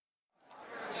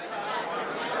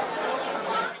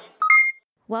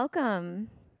Welcome.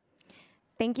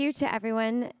 Thank you to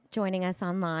everyone joining us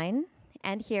online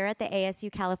and here at the ASU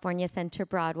California Center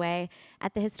Broadway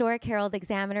at the historic Herald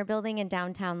Examiner Building in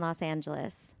downtown Los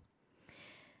Angeles.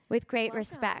 With great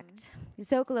respect,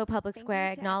 Zocalo Public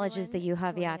Square acknowledges the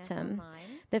Yuhaviatum,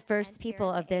 the first people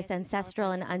of this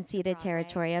ancestral and unceded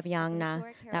territory of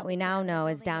Yangna that we now know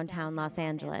as downtown Los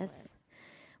Angeles.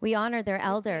 We honor their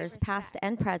elders, past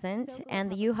and present,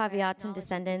 and the Yuhaviatum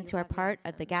descendants who are part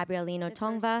of the Gabrielino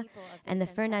Tongva and the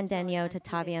Fernandeño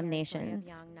Tataviam nations.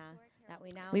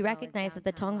 We recognize that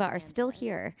the Tongva are still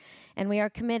here, and we are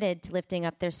committed to lifting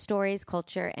up their stories,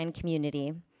 culture, and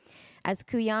community. As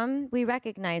Kuyam, we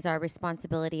recognize our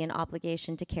responsibility and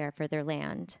obligation to care for their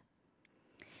land.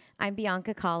 I'm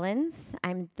Bianca Collins.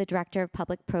 I'm the Director of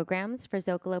Public Programs for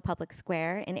Zocalo Public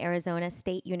Square in Arizona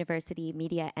State University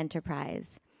Media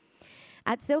Enterprise.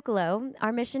 At Zocalo,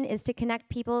 our mission is to connect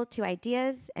people to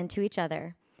ideas and to each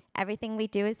other. Everything we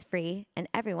do is free, and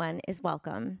everyone is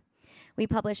welcome. We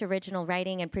publish original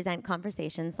writing and present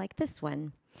conversations like this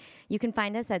one. You can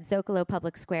find us at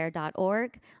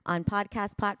zocalopublicsquare.org, on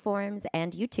podcast platforms,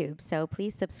 and YouTube, so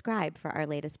please subscribe for our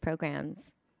latest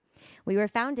programs. We were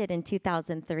founded in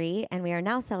 2003, and we are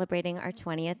now celebrating our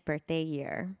 20th birthday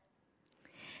year.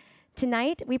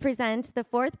 Tonight, we present the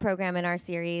fourth program in our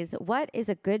series, What is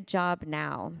a Good Job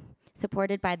Now?,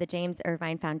 supported by the James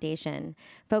Irvine Foundation,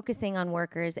 focusing on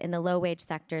workers in the low-wage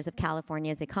sectors of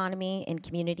California's economy in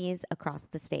communities across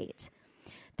the state.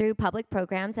 Through public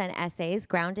programs and essays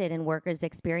grounded in workers'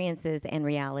 experiences and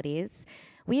realities,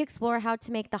 we explore how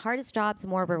to make the hardest jobs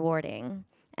more rewarding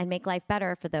and make life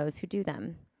better for those who do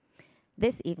them.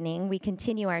 This evening, we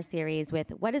continue our series with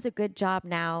What is a Good Job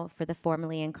Now for the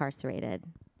Formerly Incarcerated?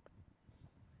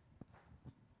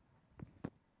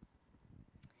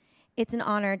 It's an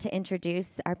honor to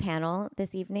introduce our panel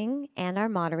this evening and our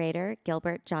moderator,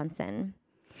 Gilbert Johnson.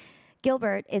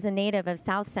 Gilbert is a native of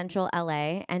South Central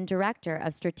LA and Director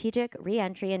of Strategic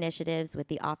Reentry Initiatives with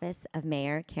the Office of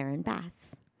Mayor Karen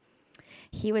Bass.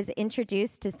 He was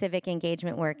introduced to civic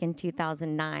engagement work in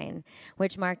 2009,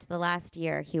 which marked the last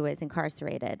year he was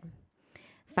incarcerated.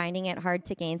 Finding it hard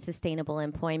to gain sustainable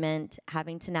employment,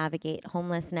 having to navigate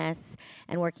homelessness,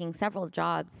 and working several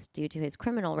jobs due to his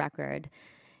criminal record,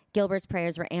 Gilbert's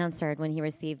prayers were answered when he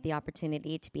received the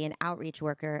opportunity to be an outreach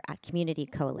worker at Community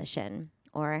Coalition,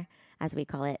 or as we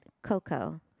call it,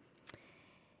 COCO.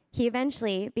 He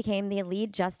eventually became the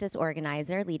lead justice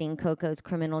organizer leading COCO's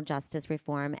criminal justice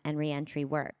reform and reentry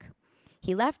work.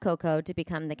 He left COCO to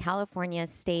become the California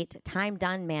State Time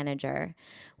Done Manager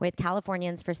with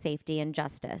Californians for Safety and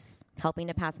Justice, helping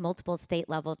to pass multiple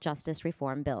state-level justice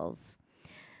reform bills.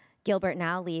 Gilbert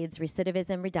now leads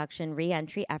recidivism reduction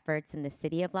reentry efforts in the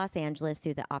city of Los Angeles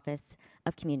through the Office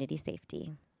of Community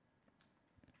Safety.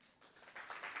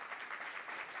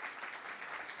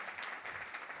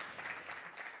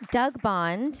 Doug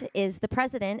Bond is the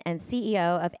president and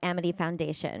CEO of Amity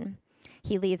Foundation.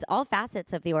 He leads all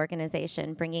facets of the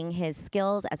organization, bringing his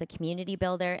skills as a community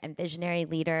builder and visionary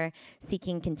leader,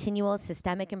 seeking continual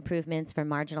systemic improvements for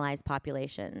marginalized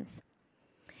populations.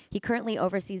 He currently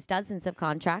oversees dozens of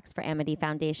contracts for Amity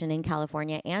Foundation in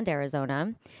California and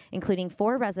Arizona, including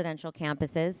 4 residential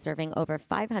campuses serving over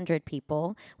 500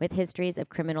 people with histories of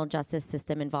criminal justice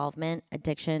system involvement,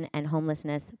 addiction, and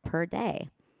homelessness per day.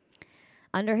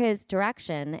 Under his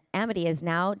direction, Amity is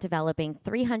now developing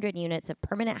 300 units of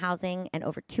permanent housing and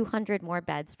over 200 more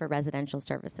beds for residential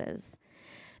services.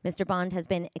 Mr. Bond has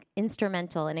been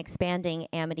instrumental in expanding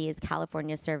Amity's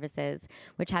California services,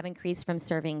 which have increased from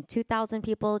serving 2,000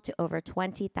 people to over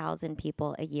 20,000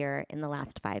 people a year in the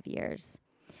last 5 years.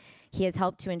 He has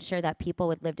helped to ensure that people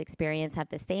with lived experience have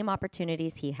the same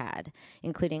opportunities he had,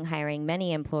 including hiring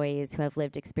many employees who have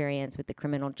lived experience with the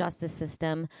criminal justice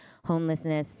system,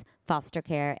 homelessness, foster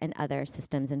care, and other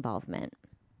systems involvement.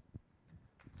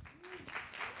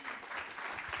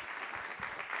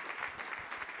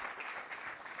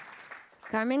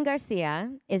 Carmen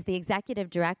Garcia is the executive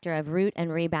director of Root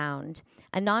and Rebound,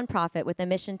 a nonprofit with a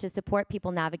mission to support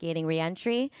people navigating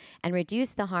reentry and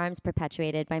reduce the harms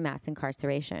perpetuated by mass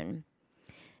incarceration.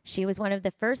 She was one of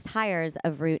the first hires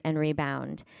of Root and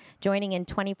Rebound, joining in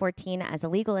 2014 as a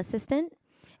legal assistant,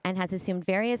 and has assumed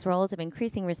various roles of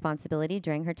increasing responsibility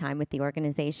during her time with the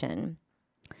organization,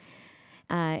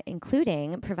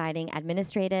 including providing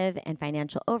administrative and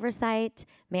financial oversight,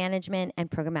 management,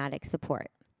 and programmatic support.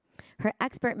 Her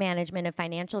expert management of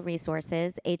financial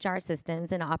resources, HR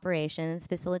systems, and operations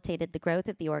facilitated the growth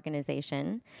of the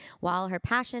organization, while her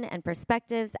passion and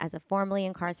perspectives as a formerly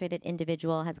incarcerated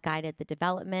individual has guided the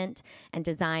development and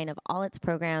design of all its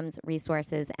programs,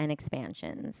 resources, and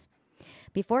expansions.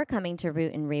 Before coming to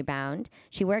Root and Rebound,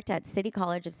 she worked at City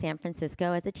College of San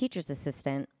Francisco as a teacher's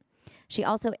assistant. She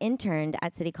also interned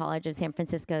at City College of San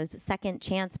Francisco's Second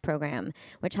Chance program,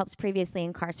 which helps previously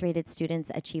incarcerated students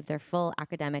achieve their full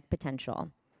academic potential.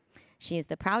 She is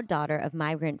the proud daughter of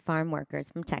migrant farm workers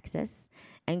from Texas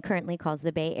and currently calls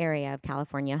the Bay Area of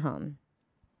California home.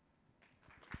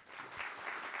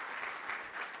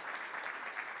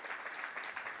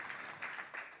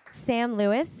 Sam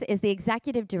Lewis is the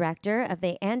executive director of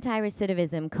the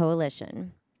Anti-Recidivism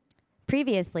Coalition.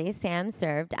 Previously, Sam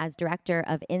served as director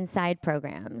of Inside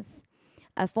Programs.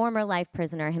 A former life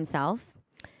prisoner himself,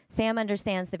 Sam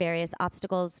understands the various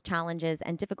obstacles, challenges,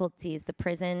 and difficulties the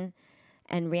prison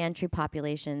and reentry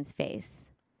populations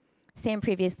face. Sam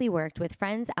previously worked with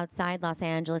Friends outside Los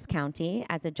Angeles County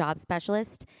as a job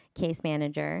specialist, case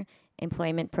manager,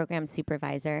 employment program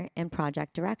supervisor, and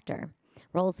project director,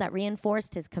 roles that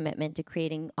reinforced his commitment to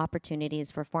creating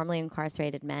opportunities for formerly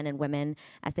incarcerated men and women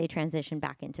as they transition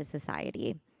back into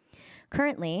society.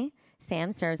 Currently,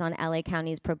 Sam serves on LA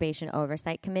County's Probation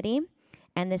Oversight Committee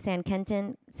and the San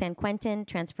Quentin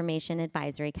Transformation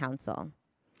Advisory Council.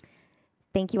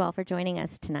 Thank you all for joining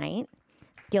us tonight.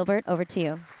 Gilbert, over to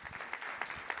you.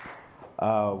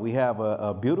 We have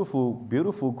a beautiful,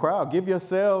 beautiful crowd. Give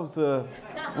yourselves a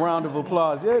round of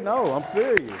applause. Yeah, no, I'm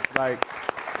serious. Like,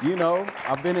 you know,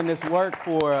 I've been in this work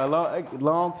for a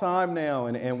long time now,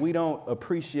 and we don't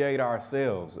appreciate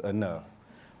ourselves enough.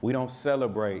 We don't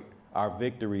celebrate our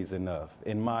victories enough,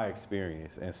 in my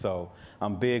experience. And so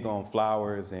I'm big on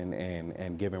flowers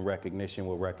and giving recognition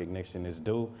where recognition is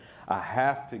due. I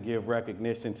have to give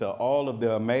recognition to all of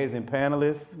the amazing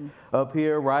panelists up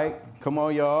here, right? Come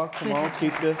on, y'all. Come on,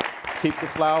 keep the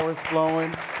flowers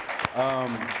flowing.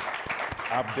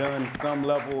 I've done some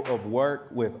level of work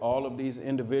with all of these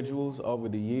individuals over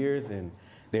the years, and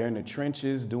they're in the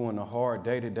trenches doing the hard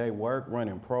day-to-day work,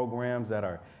 running programs that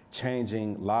are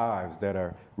changing lives, that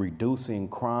are reducing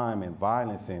crime and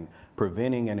violence and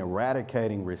preventing and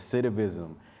eradicating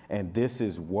recidivism. And this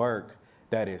is work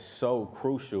that is so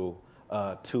crucial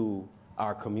to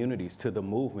our communities, to the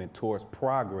movement towards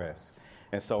progress.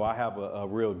 And so I have a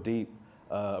real deep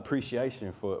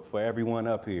appreciation for everyone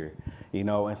up here, you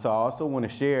know. And so I also want to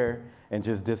share and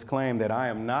just disclaim that I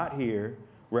am not here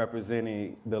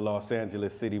representing the Los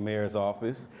Angeles City Mayor's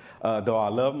office, though I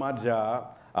love my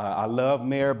job. I love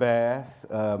Mayor Bass,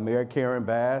 Mayor Karen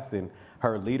Bass, and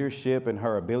her leadership and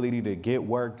her ability to get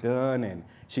work done. And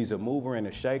she's a mover and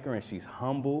a shaker, and she's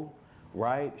humble,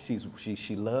 right?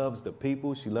 She loves the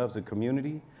people, she loves the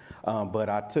community. But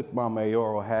I took my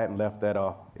mayoral hat and left that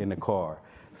off in the car.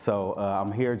 So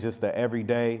I'm here just an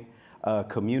everyday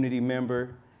community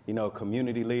member, you know,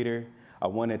 community leader. I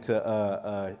wanted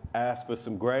to ask for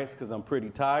some grace because I'm pretty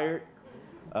tired.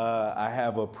 I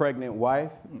have a pregnant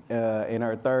wife in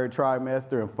her third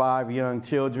trimester and 5 young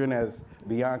children, as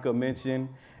Bianca mentioned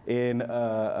in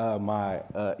my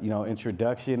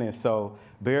introduction. And so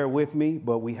bear with me,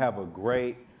 but we have a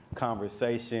great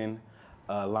conversation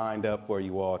lined up for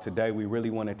you all. Today, we really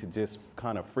wanted to just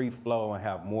kind of free flow and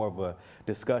have more of a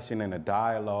discussion and a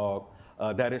dialogue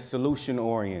that is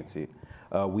solution-oriented.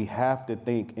 We have to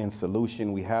think in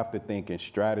solution. We have to think in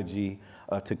strategy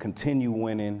to continue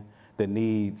winning the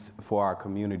needs for our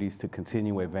communities, to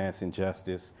continue advancing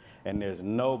justice. And there's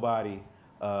nobody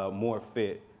more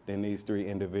fit than these 3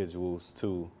 individuals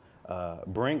to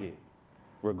bring it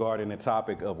regarding the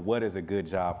topic of what is a good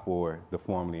job for the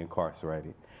formerly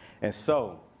incarcerated. And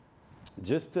so,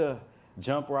 just to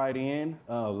jump right in,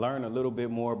 learn a little bit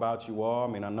more about you all.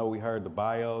 I mean, I know we heard the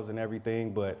bios and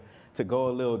everything, but to go a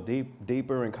little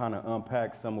deeper and kind of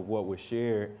unpack some of what was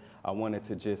shared, I wanted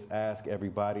to just ask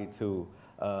everybody to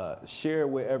share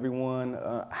with everyone,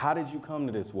 how did you come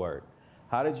to this work?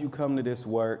 How did you come to this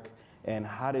work, and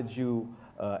how did you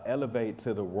elevate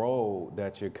to the role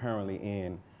that you're currently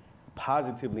in,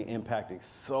 positively impacting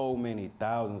so many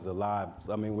thousands of lives?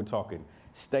 I mean, we're talking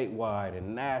statewide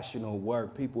and national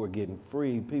work. People are getting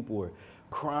free. People are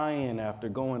crying after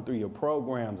going through your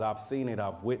programs. I've seen it.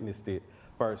 I've witnessed it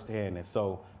firsthand. And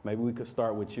so maybe we could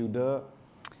start with you, Doug.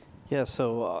 Yeah,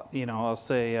 so, I'll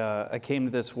say I came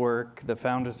to this work. The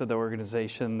founders of the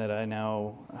organization that I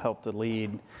now help to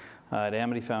lead at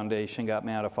Amity Foundation got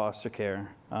me out of foster care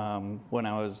when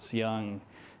I was young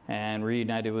and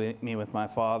reunited me with my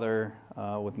father,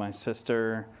 with my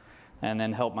sister, and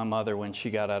then helped my mother when she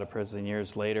got out of prison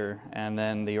years later. And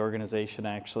then the organization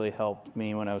actually helped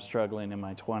me when I was struggling in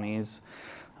my 20s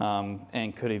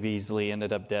and could have easily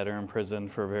ended up dead or in prison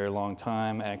for a very long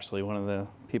time. Actually, one of the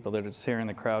people that is here in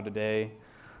the crowd today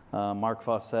Mark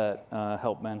Fawcett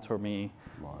helped mentor me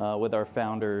with our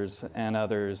founders and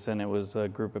others, and it was a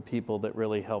group of people that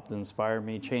really helped inspire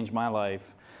me, change my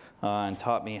life, and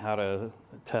taught me how to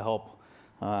help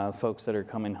folks that are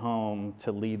coming home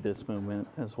to lead this movement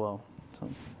as well. So.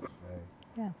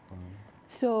 Yeah.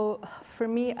 So for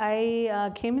me,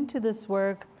 I came into this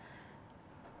work.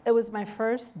 It was my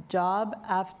first job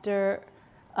after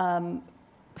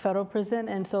federal prison,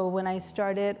 and so when I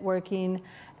started working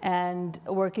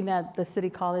at the City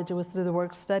College, it was through the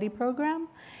work-study program.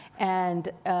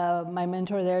 And my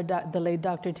mentor there, the late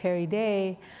Dr. Terry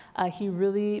Day, he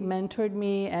really mentored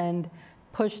me and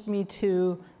pushed me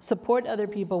to support other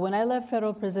people. When I left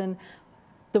federal prison,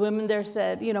 the women there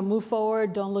said, move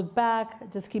forward, don't look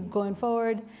back, just keep going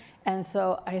forward. And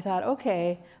so I thought,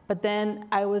 okay. But then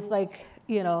I was like,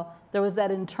 there was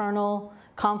that internal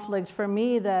conflict for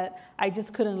me that I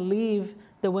just couldn't leave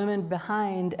the women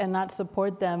behind and not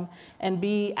support them and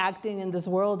be acting in this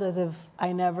world as if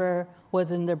I never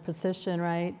was in their position,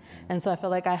 right? And so I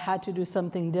felt like I had to do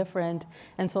something different.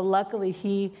 And so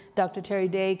luckily Dr. Terry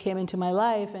Day came into my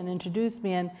life and introduced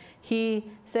me, and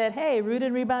he said, hey, Root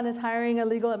and Rebound is hiring a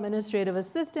legal administrative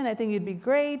assistant. I think you'd be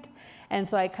great. And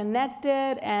so I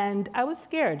connected, and I was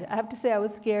scared. I have to say I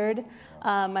was scared.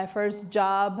 My first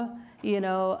job,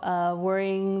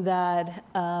 worrying that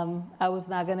I was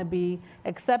not going to be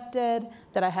accepted,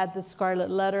 that I had this scarlet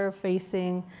letter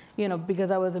facing,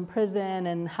 because I was in prison,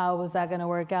 and how was that going to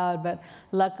work out? But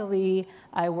luckily,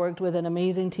 I worked with an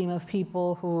amazing team of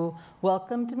people who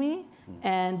welcomed me.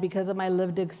 And because of my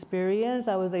lived experience,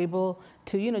 I was able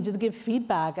to, just give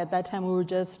feedback. At that time, we were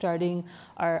just starting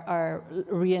our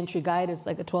reentry guide. It's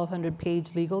like a 1,200-page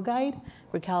legal guide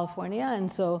for California.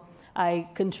 And so I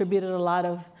contributed a lot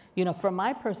of, from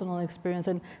my personal experience,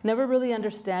 and never really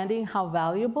understanding how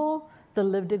valuable the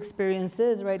lived experience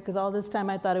is, right? Because all this time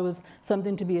I thought it was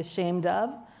something to be ashamed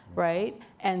of, right?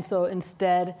 And so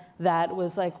instead, that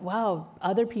was like, wow,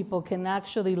 other people can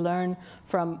actually learn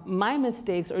from my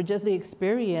mistakes or just the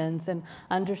experience and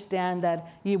understand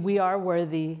that we are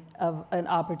worthy of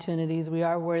opportunities. We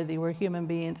are worthy. We're human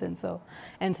beings. And so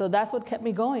that's what kept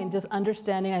me going, just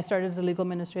understanding. I started as a legal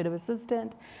administrative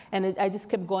assistant, and I just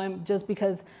kept going just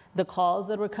because the calls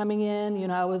that were coming in,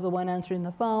 I was the one answering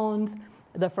the phones.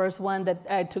 The first one that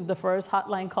I took the first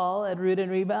hotline call at Root and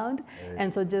Rebound.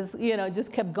 And so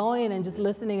just kept going and just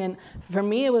listening. And for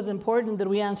me, it was important that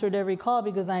we answered every call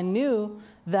because I knew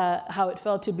that how it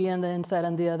felt to be on the inside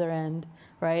on the other end,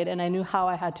 right? And I knew how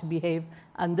I had to behave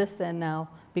on this end now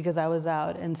because I was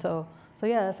out. And so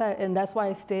yeah, that's why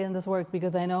I stay in this work,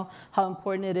 because I know how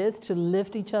important it is to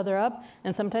lift each other up.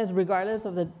 And sometimes regardless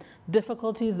of the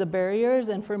difficulties, the barriers.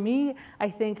 And for me, I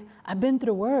think I've been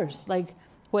through worse. Like,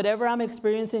 whatever I'm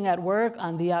experiencing at work,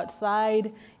 on the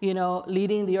outside,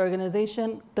 leading the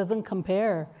organization doesn't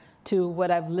compare to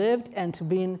what I've lived and to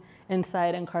being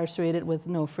inside incarcerated with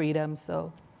no freedom.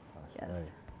 So, yes.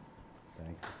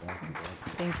 Right.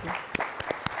 Thank you.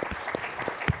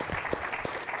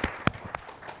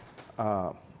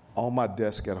 On my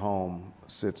desk at home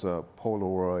sits a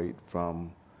Polaroid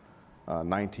from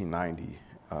 1990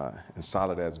 in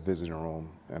Soledad's visiting room.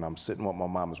 And I'm sitting with my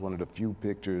mom. It's one of the few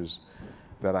pictures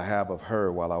that I have of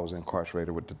her while I was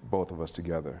incarcerated with both of us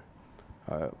together.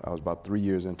 I was about 3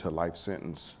 years into a life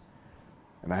sentence,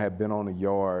 and I had been on the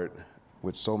yard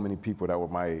with so many people that were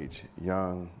my age,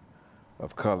 young,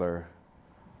 of color.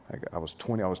 Like I was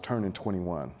turning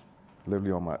 21.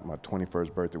 Literally on my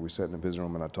 21st birthday, we sat in the visiting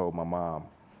room and I told my mom,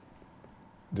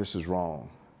 this is wrong.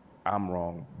 I'm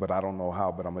wrong, but I don't know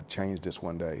how, but I'm gonna change this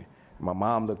one day. And my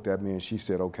mom looked at me and she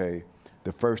said, okay,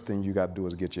 the first thing you got to do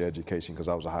is get your education, because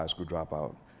I was a high school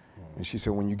dropout. And she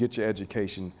said, when you get your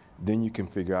education, then you can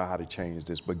figure out how to change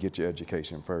this, but get your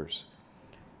education first.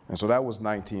 And so that was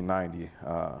 1990.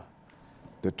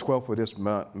 The 12th of this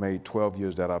month made 12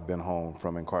 years that I've been home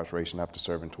from incarceration after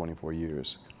serving 24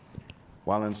 years.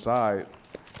 While inside,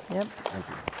 Yep. Thank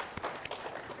you.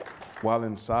 While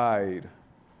inside,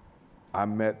 I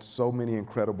met so many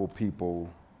incredible people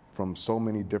from so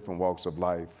many different walks of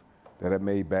life that had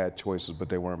made bad choices, but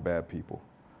they weren't bad people.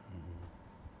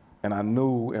 And I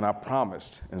knew and I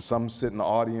promised, and some sit in the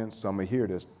audience, some will hear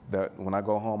this, that when I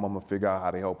go home, I'm gonna figure out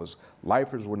how to help us.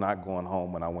 Lifers were not going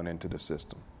home when I went into the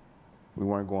system. We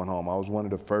weren't going home. I was one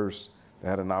of the first that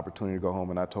had an opportunity to go home,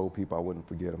 and I told people I wouldn't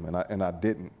forget them, and I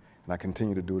didn't, and I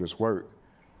continue to do this work.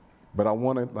 But I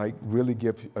wanna really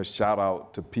give a shout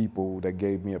out to people that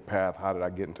gave me a path. How did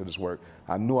I get into this work?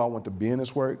 I knew I wanted to be in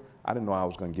this work. I didn't know how I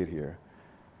was gonna get here.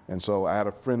 And so I had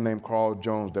a friend named Carl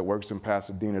Jones that works in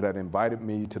Pasadena that invited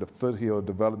me to the Foothill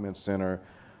Development Center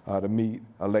to meet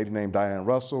a lady named Diane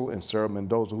Russell and Sarah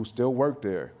Mendoza, who still work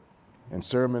there. And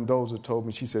Sarah Mendoza told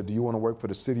me, she said, do you want to work for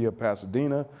the city of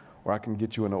Pasadena, or I can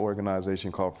get you in an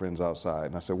organization called Friends Outside?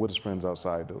 And I said, what does Friends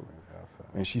Outside do?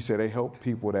 And she said, they help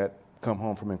people that come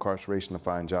home from incarceration to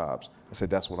find jobs. I said,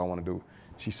 that's what I want to do.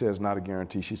 She says, not a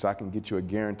guarantee. She said, I can get you a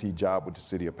guaranteed job with the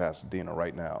city of Pasadena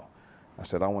right now. I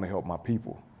said, I want to help my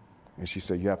people. And she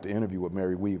said, you have to interview with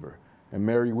Mary Weaver. And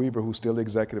Mary Weaver, who's still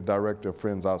executive director of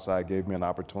Friends Outside, gave me an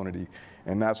opportunity.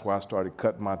 And that's where I started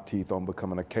cutting my teeth on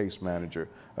becoming a case manager,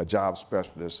 a job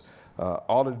specialist,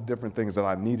 all of the different things that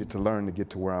I needed to learn to get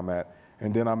to where I'm at.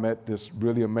 And then I met this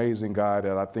really amazing guy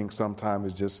that I think sometimes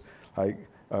is just like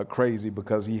crazy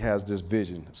because he has this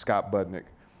vision, Scott Budnick.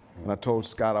 And I told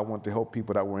Scott I want to help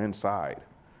people that were inside.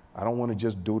 I don't want to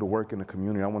just do the work in the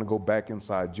community. I want to go back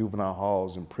inside juvenile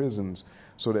halls and prisons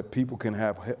so that people can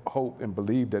have hope and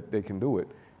believe that they can do it.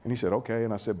 And he said, okay.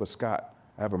 And I said, but Scott,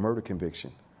 I have a murder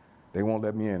conviction. They won't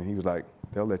let me in. And he was like,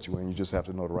 they'll let you in. You just have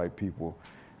to know the right people.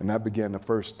 And that began the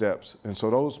first steps. And so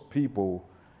those people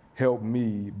helped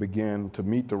me begin to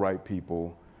meet the right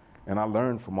people. And I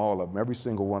learned from all of them, every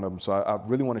single one of them. So I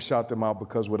really want to shout them out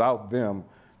because without them,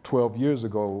 12 years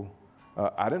ago,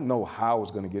 I didn't know how I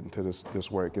was going to get into this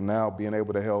work. And now being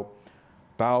able to help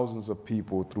thousands of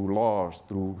people through laws,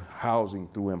 through housing,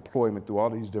 through employment, through all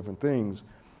these different things,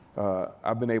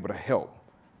 I've been able to help.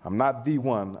 I'm not the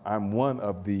one, I'm one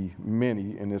of the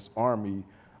many in this army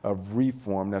of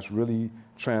reform that's really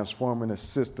transforming a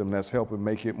system that's helping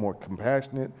make it more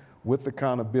compassionate with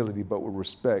accountability, but with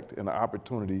respect and the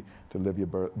opportunity to live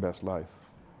your best life.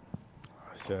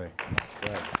 Shay.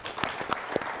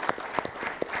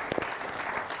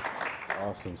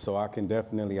 Awesome. So I can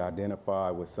definitely identify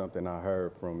with something I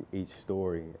heard from each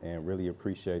story and really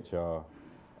appreciate y'all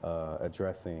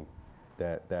addressing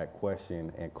that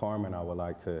question. And Carmen, I would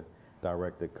like to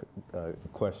direct the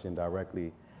question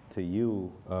directly to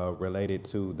you related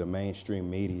to the mainstream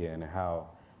media and how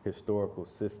historical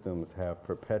systems have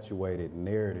perpetuated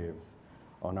narratives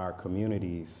on our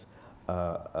communities,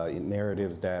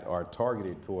 narratives that are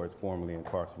targeted towards formerly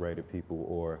incarcerated people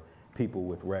or people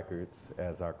with records,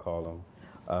 as I call them.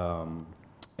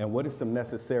 And what is some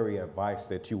necessary advice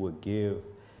that you would give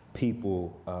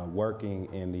people working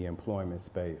in the employment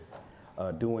space,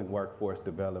 doing workforce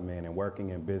development and working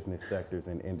in business sectors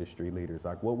and industry leaders?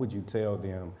 Like, what would you tell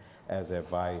them as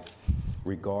advice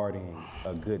regarding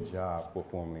a good job for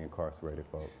formerly incarcerated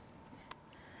folks?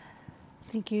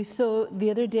 Thank you. So the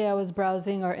other day I was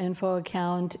browsing our info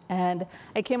account and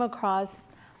I came across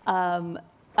Canva,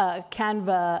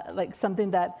 like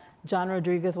something that John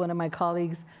Rodriguez, one of my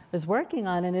colleagues, is working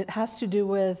on, and it has to do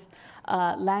with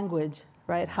language,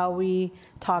 right? How we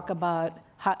talk about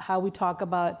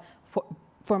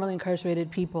formerly incarcerated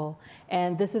people.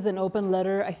 And this is an open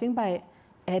letter, I think, by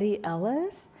Eddie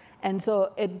Ellis. And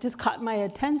so it just caught my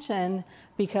attention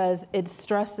because it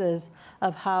stresses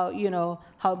of how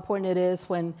important it is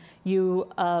when you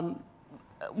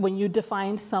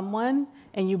define someone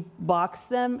and you box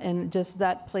them in just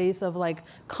that place of like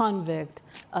convict,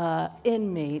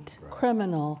 inmate, right,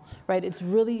 criminal, right? It's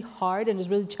really hard and it's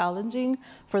really challenging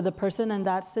for the person in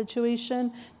that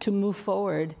situation to move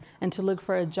forward and to look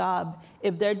for a job.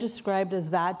 If they're described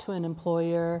as that to an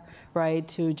employer, right,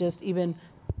 to just even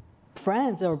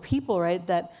friends or people, right,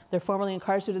 that they're formerly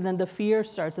incarcerated, and then the fear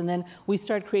starts, and then we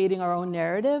start creating our own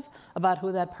narrative about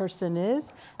who that person is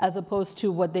as opposed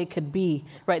to what they could be,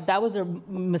 right? That was a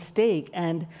mistake.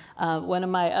 And one of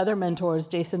my other mentors,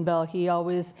 Jason Bell,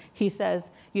 he says,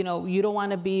 you don't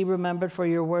want to be remembered for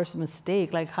your worst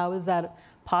mistake. Like, how is that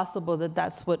possible that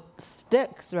that's what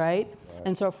sticks, right?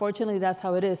 And so fortunately, that's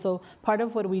how it is. So part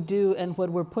of what we do and what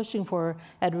we're pushing for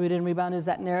at Root and Rebound is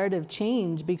that narrative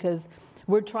change, because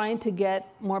we're trying to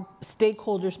get more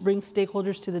stakeholders, bring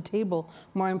stakeholders to the table,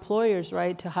 more employers,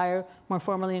 right, to hire more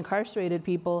formerly incarcerated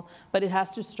people. But it has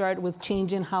to start with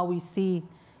changing how we see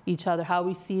each other, how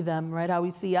we see them, right, how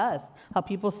we see us, how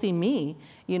people see me.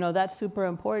 That's super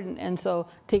important. And so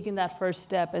taking that first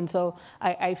step. And so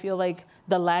I feel like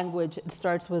the language, it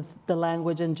starts with the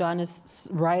language. And John is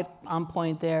right on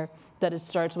point there, that it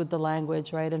starts with the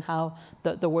language, right, and how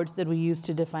the words that we use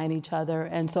to define each other.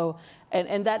 And so,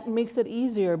 and that makes it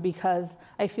easier, because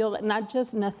I feel that not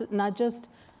just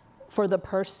for the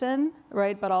person,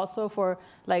 right, but also for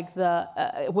like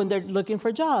when they're looking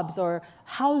for jobs or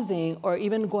housing or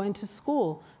even going to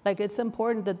school. Like, it's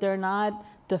important that they're not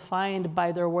defined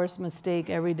by their worst mistake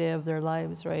every day of their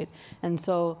lives, right? And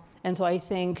so I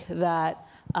think that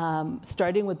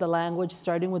starting with the language,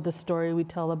 starting with the story we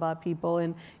tell about people.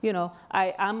 And,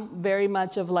 I'm very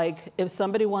much of like, if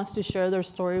somebody wants to share their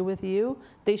story with you,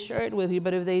 they share it with you.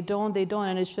 But if they don't, they don't.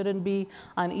 And it shouldn't be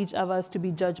on each of us to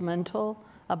be judgmental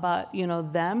about,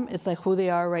 them. It's like who they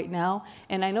are right now.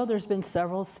 And I know there's been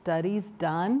several studies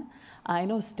done. I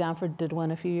know Stanford did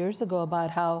one a few years ago about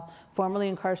how formerly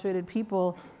incarcerated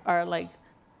people are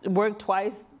work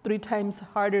twice, 3 times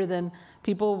harder than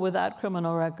people without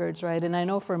criminal records, right? And I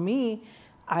know for me,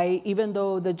 even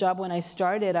though the job when I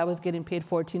started, I was getting paid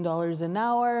 $14 an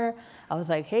hour. I was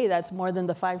like, hey, that's more than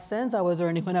the 5 cents I was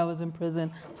earning when I was in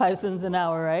prison, 5 cents an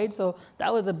hour, right? So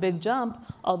that was a big jump.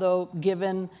 Although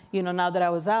given, now that I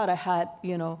was out, I had,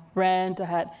 rent, I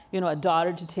had, a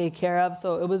daughter to take care of.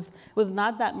 So it was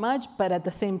not that much, but at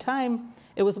the same time,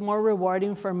 it was more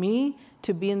rewarding for me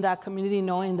to be in that community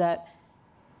knowing that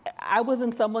I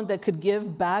wasn't someone that could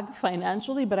give back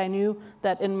financially, but I knew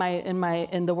that in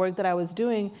the work that I was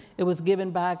doing, it was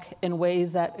given back in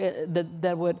ways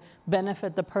that would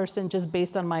benefit the person just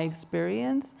based on my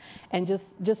experience, and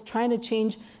just trying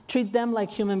to treat them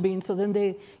like human beings. So then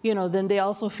they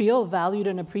also feel valued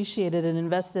and appreciated and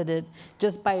invested in,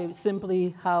 just by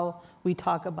simply how we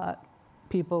talk about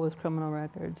people with criminal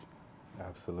records.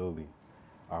 Absolutely.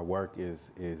 Our work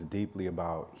is deeply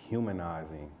about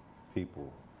humanizing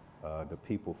people. The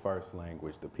people first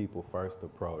language, the people first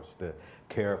approach, the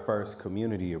care first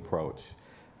community approach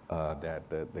that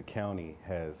the county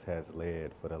has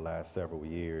led for the last several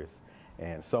years.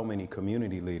 And so many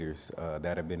community leaders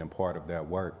that have been a part of that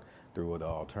work through the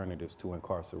Alternatives to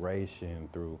Incarceration,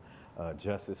 through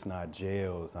Justice Not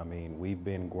Jails. I mean, we've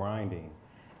been grinding,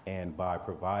 and by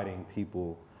providing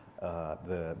people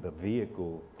the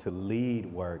vehicle to lead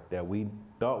work that we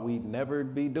thought we'd never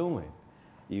be doing.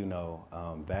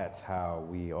 That's how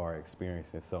we are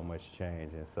experiencing so much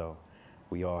change. And so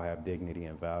we all have dignity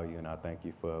and value, and I thank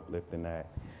you for uplifting that.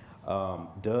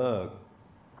 Doug,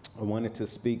 I wanted to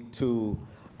speak to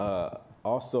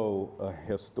also a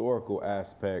historical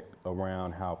aspect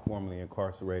around how formerly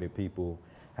incarcerated people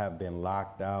have been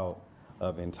locked out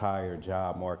of entire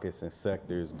job markets and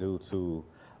sectors due to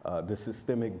the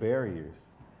systemic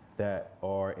barriers that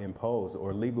are imposed,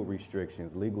 or legal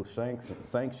restrictions, legal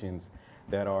sanctions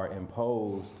that are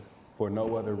imposed for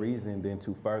no other reason than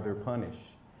to further punish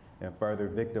and further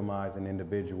victimize an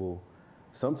individual,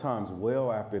 sometimes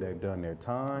well after they've done their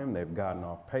time, they've gotten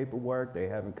off paperwork, they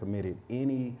haven't committed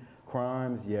any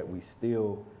crimes, yet we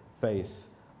still face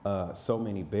so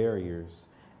many barriers.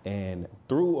 And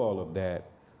through all of that,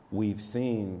 we've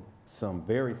seen some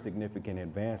very significant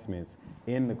advancements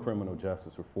in the criminal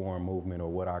justice reform movement, or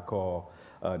what I call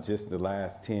just the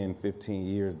last 10, 15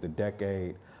 years, the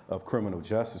decade of criminal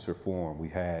justice reform. We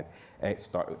had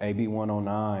AB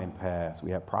 109 passed,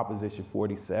 we had Proposition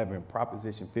 47,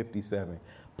 Proposition 57,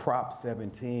 Prop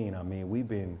 17. I mean, we've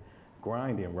been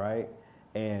grinding, right?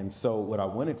 And so what I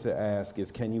wanted to ask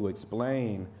is, can you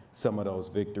explain some of those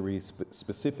victories,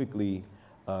 specifically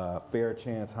fair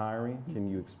chance hiring? Can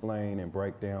you explain and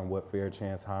break down what fair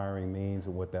chance hiring means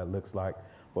and what that looks like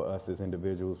for us as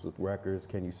individuals with records?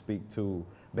 Can you speak to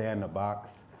ban the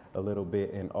box a little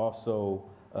bit, and also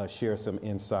share some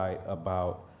insight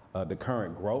about the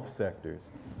current growth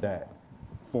sectors that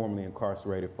formerly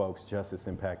incarcerated folks, justice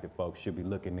impacted folks should be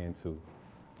looking into?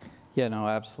 Yeah, no,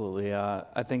 absolutely.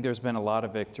 I think there's been a lot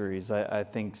of victories. I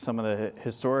think some of the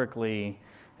historically,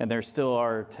 and there still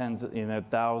are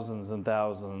thousands and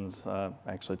thousands,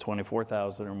 actually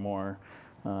 24,000 or more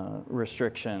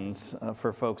restrictions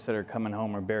for folks that are coming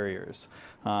home, or barriers.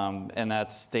 And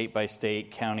that's state by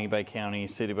state, county by county,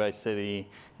 city by city,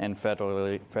 and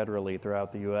federally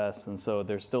throughout the U.S. And so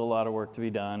there's still a lot of work to be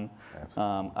done.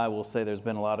 I will say there's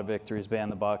been a lot of victories, ban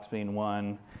the box being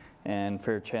one, and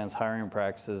fair chance hiring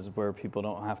practices where people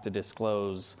don't have to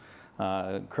disclose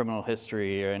criminal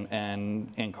history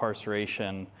and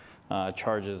incarceration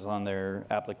charges on their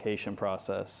application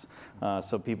process.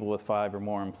 So people with 5 or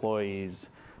more employees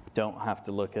don't have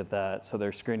to look at that. So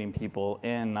they're screening people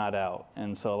in, not out.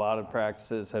 And so a lot of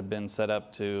practices have been set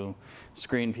up to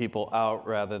screen people out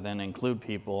rather than include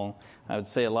people. I would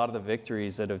say a lot of the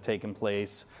victories that have taken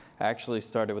place actually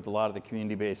started with a lot of the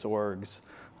community-based orgs.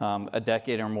 A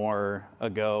decade or more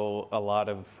ago, a lot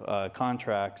of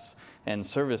contracts and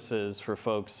services for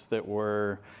folks that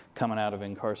were coming out of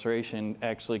incarceration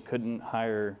actually couldn't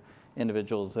hire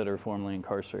individuals that are formerly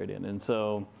incarcerated. And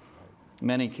so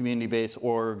many community-based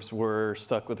orgs were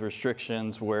stuck with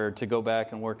restrictions where to go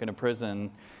back and work in a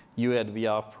prison, you had to be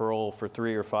off parole for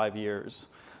 3 or 5 years.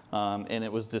 And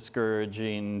it was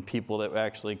discouraging people that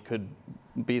actually could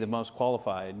be the most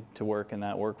qualified to work in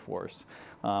that workforce.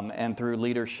 And through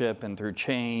leadership and through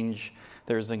change,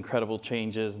 there's incredible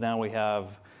changes. Now we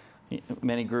have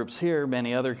many groups here,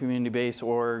 many other community-based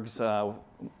orgs.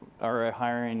 are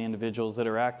hiring individuals that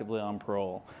are actively on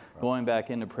parole, going back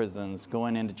into prisons,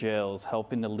 going into jails,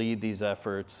 helping to lead these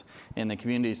efforts in the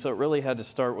community. So it really had to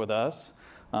start with us.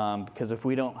 Because if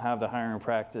we don't have the hiring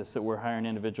practice that we're hiring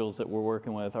individuals that we're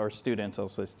working with, our students, I'll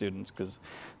say students because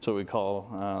that's what we call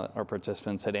our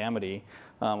participants at Amity,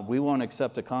 we won't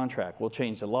accept a contract. We'll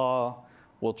change the law,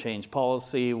 we'll change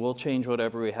policy, we'll change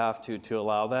whatever we have to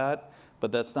allow that,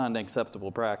 but that's not an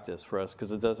acceptable practice for us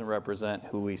because it doesn't represent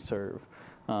who we serve.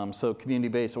 So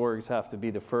community-based orgs have to be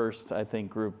the first, I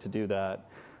think, group to do that.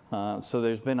 So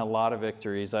there's been a lot of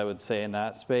victories, I would say, in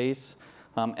that space.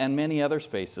 And many other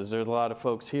spaces. There's a lot of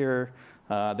folks here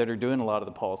that are doing a lot of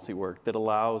the policy work that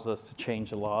allows us to change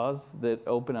the laws that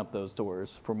open up those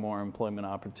doors for more employment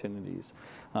opportunities.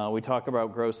 We talk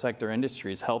about growth sector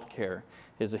industries. Healthcare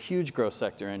is a huge growth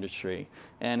sector industry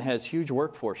and has huge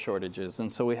workforce shortages. And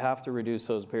so we have to reduce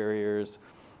those barriers.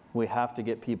 We have to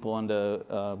get people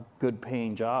into good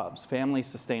paying jobs, family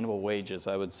sustainable wages,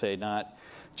 I would say, not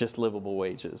just livable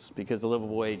wages, because the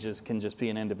livable wages can just be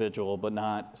an individual but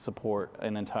not support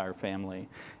an entire family.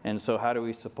 And so how do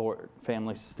we support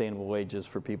family sustainable wages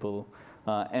for people?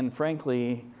 And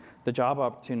frankly, the job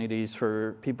opportunities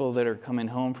for people that are coming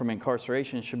home from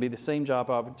incarceration should be the same job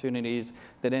opportunities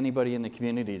that anybody in the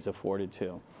community is afforded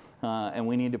to. And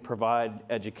we need to provide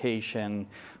education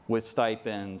with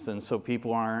stipends, and so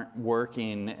people aren't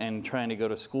working and trying to go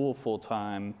to school full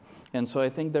time. And so I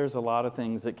think there's a lot of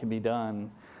things that can be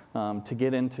done to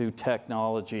get into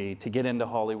technology, to get into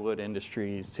Hollywood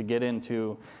industries, to get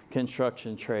into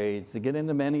construction trades, to get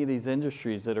into many of these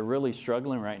industries that are really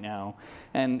struggling right now.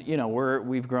 And you know,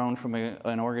 we've grown from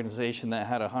an organization that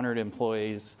had 100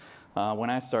 employees when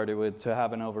I started with to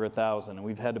having over 1,000. And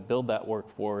we've had to build that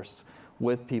workforce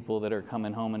with people that are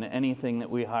coming home, and anything that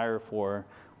we hire for,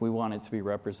 we want it to be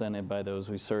represented by those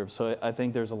we serve. So I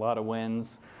think there's a lot of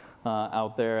wins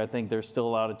out there. I think there's still a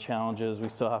lot of challenges. We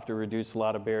still have to reduce a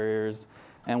lot of barriers,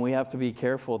 and we have to be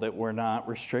careful that we're not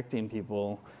restricting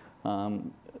people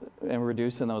and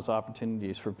reducing those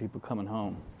opportunities for people coming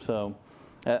home. So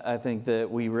I think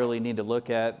that we really need to look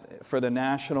at, for the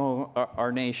national,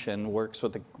 our nation works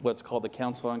with what's called the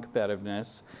Council on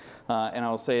Competitiveness. And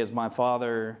I'll say, as my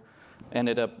father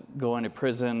ended up going to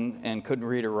prison and couldn't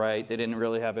read or write, they didn't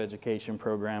really have education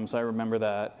programs. I remember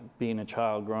that being a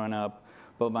child growing up.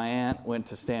 But my aunt went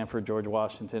to Stanford, George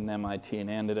Washington, MIT, and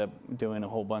ended up doing a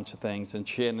whole bunch of things. And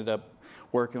she ended up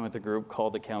working with a group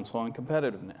called the Council on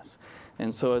Competitiveness.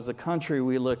 And so as a country,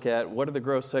 we look at what are the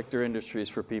growth sector industries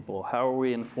for people? How are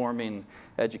we informing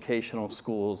educational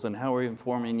schools? And how are we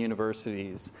informing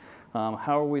universities?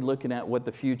 How are we looking at what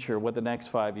the future, what the next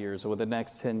 5 years, or what the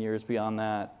next 10 years beyond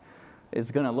that is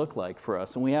going to look like for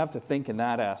us? And we have to think in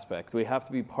that aspect. We have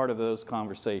to be part of those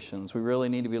conversations. We really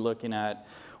need to be looking at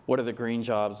what are the green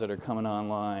jobs that are coming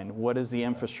online? What is the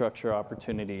infrastructure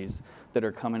opportunities that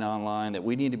are coming online that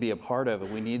we need to be a part of,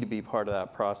 and we need to be part of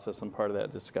that process and part of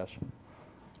that discussion?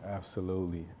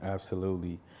 Absolutely,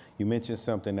 absolutely. You mentioned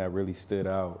something that really stood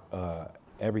out.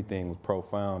 Everything was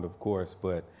profound, of course,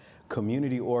 but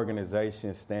community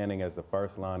organizations standing as the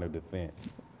first line of defense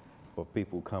for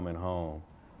people coming home.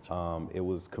 It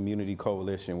was Community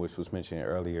Coalition, which was mentioned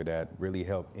earlier, that really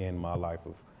helped end my life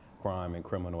of crime and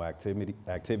criminal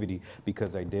activity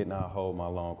because they did not hold my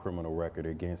long criminal record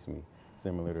against me,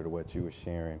 similar to what you were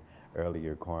sharing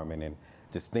earlier, Carmen. And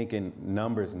just thinking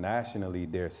numbers nationally,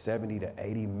 there's 70 to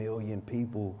 80 million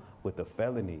people with a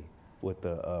felony, with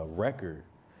a record,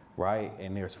 right?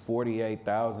 And there's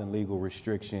 48,000 legal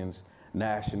restrictions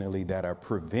nationally that are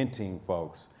preventing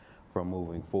folks from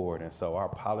moving forward. And so our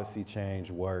policy change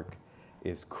work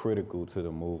is critical to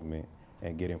the movement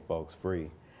and getting folks free.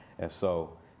 And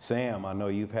so, Sam, I know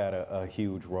you've had a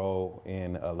huge role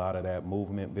in a lot of that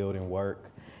movement building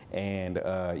work. And,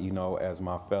 you know, as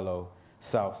my fellow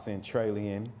South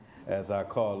Centralian, as I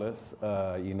call us,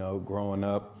 you know, growing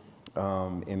up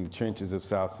in the trenches of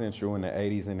South Central in the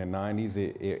 80s and the 90s,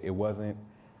 it wasn't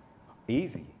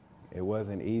easy. It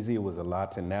wasn't easy. It was a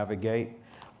lot to navigate.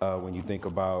 When you think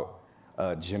about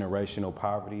generational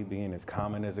poverty being as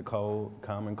common as a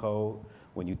common code,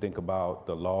 when you think about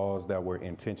the laws that were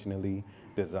intentionally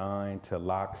designed to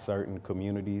lock certain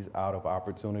communities out of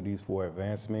opportunities for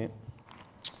advancement,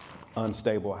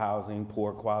 unstable housing,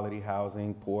 poor quality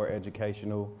housing, poor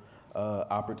educational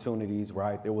opportunities,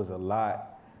 right? There was a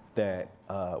lot that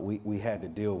we had to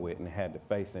deal with and had to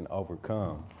face and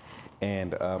overcome.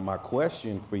 And my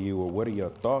question for you, or what are your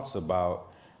thoughts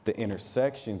about the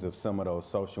intersections of some of those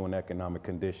social and economic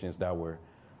conditions that were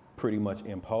pretty much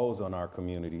imposed on our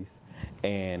communities,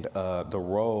 and the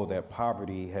role that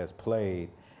poverty has played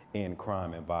in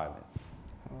crime and violence?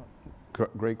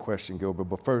 Great question, Gilbert.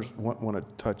 But first, want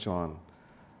to touch on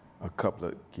a couple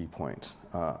of key points.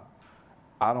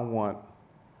 I don't want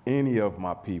any of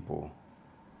my people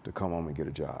to come home and get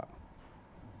a job.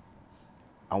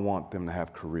 I want them to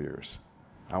have careers.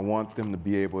 I want them to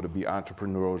be able to be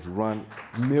entrepreneurs, run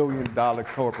million-dollar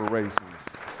corporations.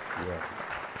 Yeah.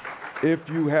 If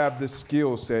you have the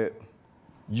skill set,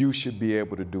 you should be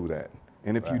able to do that.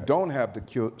 And if you don't have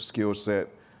the skill set,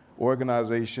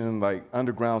 organization like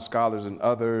Underground Scholars and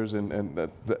others, and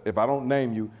if I don't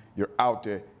name you, you're out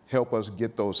there. Help us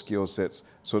get those skill sets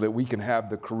so that we can have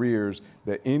the careers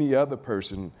that any other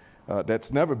person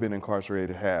that's never been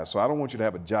incarcerated has. So I don't want you to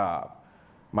have a job.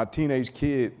 My teenage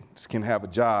kids can have a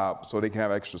job so they can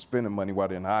have extra spending money while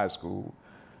they're in high school.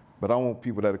 But I want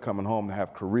people that are coming home to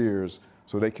have careers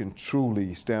so they can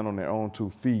truly stand on their own 2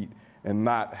 feet and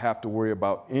not have to worry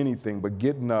about anything but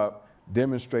getting up,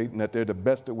 demonstrating that they're the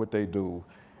best at what they do,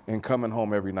 and coming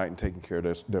home every night and taking care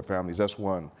of their families. That's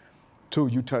one. 2,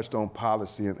 you touched on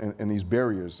policy and these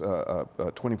barriers,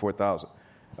 24,000.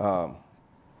 For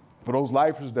those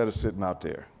lifers that are sitting out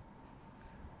there,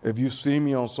 if you've seen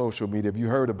me on social media, if you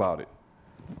heard about it,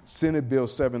 Senate Bill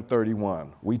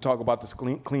 731, we talk about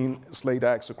the Clean Slate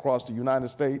Acts across the United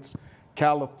States.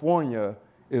 California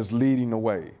is leading the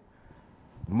way.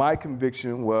 My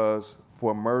conviction was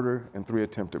for murder and 3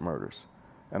 attempted murders.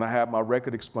 And I had my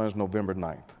record expunged November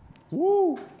 9th.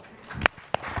 Woo!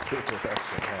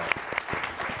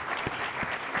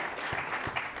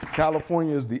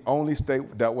 California is the only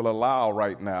state that will allow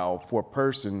right now for a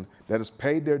person that has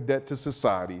paid their debt to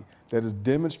society, that has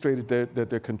demonstrated that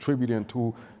they're contributing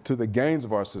to the gains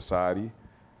of our society,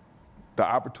 the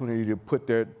opportunity to put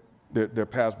their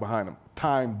past behind them.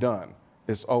 Time done.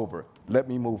 It's over. Let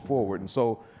me move forward. And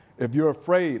so if you're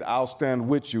afraid, I'll stand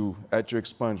with you at your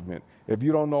expungement. If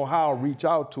you don't know how, reach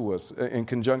out to us in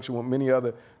conjunction with many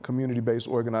other community-based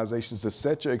organizations to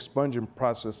set your expungement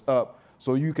process up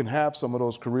so you can have some of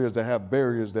those careers that have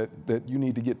barriers that you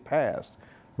need to get past.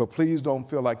 But please don't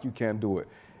feel like you can't do it.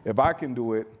 If I can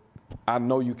do it, I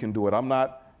know you can do it. I'm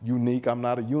not unique. I'm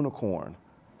not a unicorn.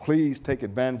 Please take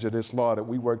advantage of this law that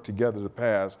we work together to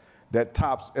pass that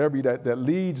tops that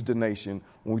leads the nation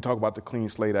when we talk about the Clean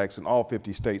Slate Acts in all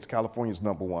 50 states. California's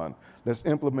 #1. Let's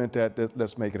implement that.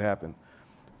 Let's make it happen.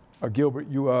 Gilbert,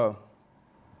 you asked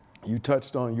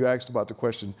about the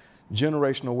question,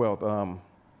 generational wealth,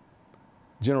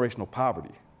 generational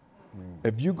poverty.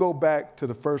 If you go back to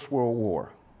the First World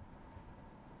War,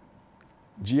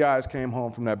 GIs came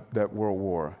home from that World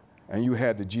War, and you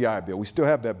had the GI Bill. We still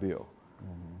have that bill.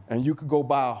 And you could go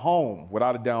buy a home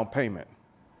without a down payment.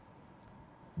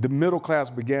 The middle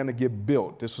class began to get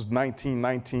built. This was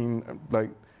 1919,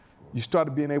 you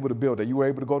started being able to build that. You were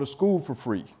able to go to school for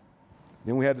free.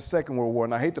 Then we had the Second World War,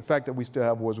 and I hate the fact that we still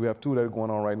have wars. We have 2 that are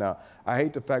going on right now. I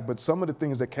hate the fact, but some of the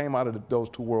things that came out of those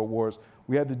 2 world wars,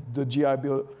 we had the GI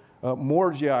Bill,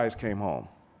 more GIs came home.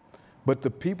 But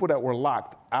the people that were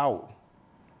locked out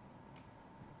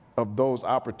of those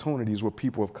opportunities were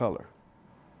people of color.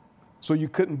 So you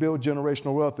couldn't build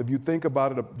generational wealth. If you think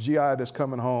about it, a GI that's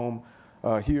coming home,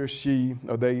 he or she,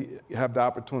 or they have the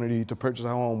opportunity to purchase a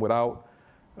home without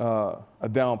a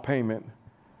down payment.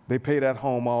 They pay that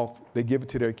home off, they give it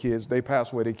to their kids, they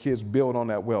pass away, their kids build on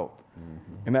that wealth.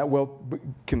 And that wealth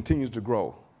continues to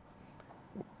grow.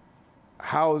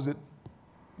 How is it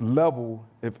level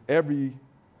if every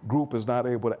group is not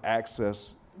able to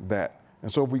access that?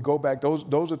 And so if we go back,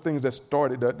 those are things that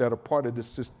started, that are part of this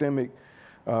systemic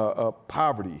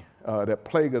poverty that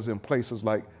plague us in places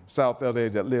like South LA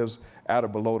that lives at or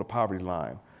below the poverty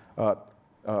line.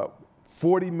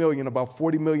 40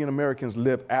 million Americans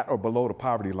live at or below the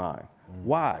poverty line.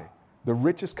 Why? The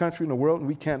richest country in the world, and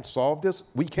we can't solve this?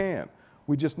 We can.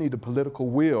 We just need the political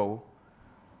will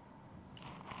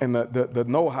and the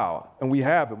know-how. And we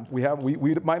have them.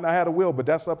 We might not have the will, but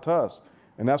that's up to us.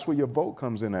 And that's where your vote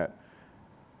comes in at.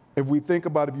 If we think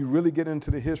about, if you really get into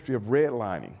the history of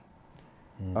redlining,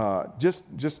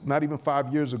 just not even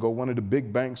 5 years ago, one of the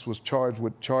big banks was charged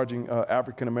with charging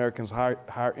African Americans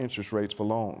higher interest rates for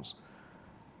loans.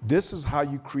 This is how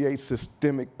you create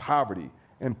systemic poverty,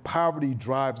 and poverty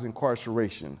drives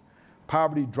incarceration.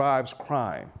 Poverty drives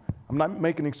crime. I'm not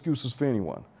making excuses for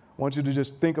anyone. I want you to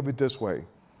just think of it this way.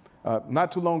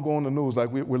 Not too long ago on the news,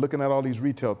 like we're looking at all these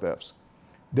retail thefts.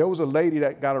 There was a lady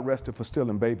that got arrested for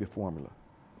stealing baby formula.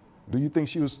 Do you think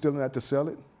she was stealing that to sell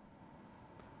it?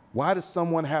 Why does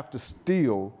someone have to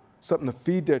steal something to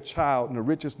feed their child in the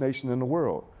richest nation in the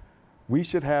world? We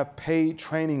should have paid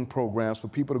training programs for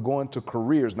people to go into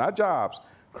careers, not jobs,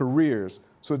 careers,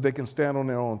 so that they can stand on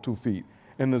their own 2 feet.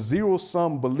 And the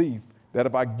zero-sum belief that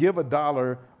if I give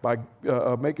 $1 by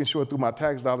making sure through my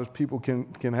tax dollars people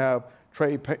can have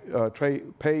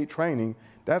paid training,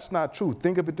 that's not true.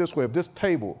 Think of it this way. If this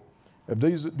table, if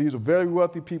these are very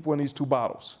wealthy people in these 2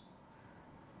 bottles,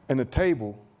 and the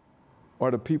table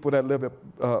are the people that live at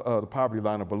the poverty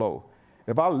line or below.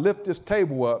 If I lift this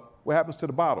table up, what happens to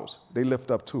the bottles? They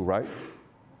lift up too, right?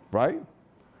 Right?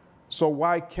 So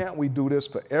why can't we do this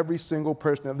for every single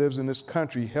person that lives in this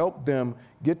country, help them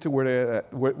get to where they're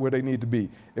at, where they need to be?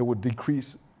 It will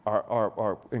decrease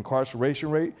our incarceration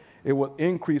rate. It will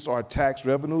increase our tax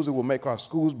revenues. It will make our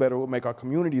schools better. It will make our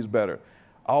communities better.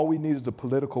 All we need is the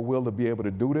political will to be able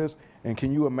to do this. And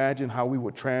can you imagine how we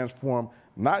would transform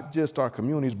not just our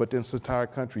communities, but this entire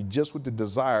country, just with the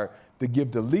desire to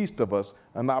give the least of us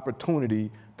an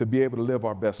opportunity to be able to live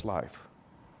our best life?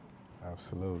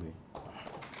 Absolutely.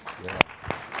 Yeah.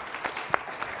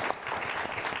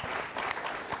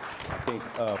 I think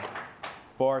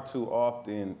far too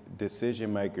often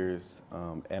decision makers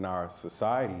in our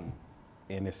society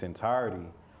in its entirety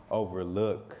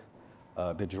overlook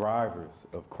the drivers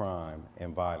of crime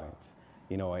and violence.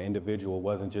 You know, an individual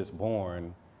wasn't just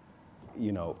born,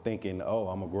 you know, thinking, oh,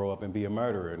 I'm gonna grow up and be a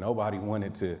murderer. Nobody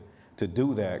wanted to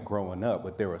do that growing up,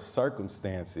 but there were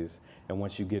circumstances, and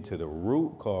once you get to the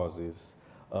root causes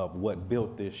of what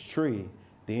built this tree,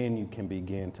 then you can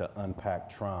begin to unpack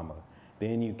trauma.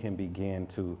 Then you can begin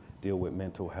to deal with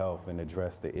mental health and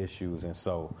address the issues. And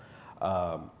so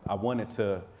I wanted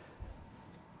to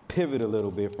pivot a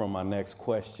little bit from my next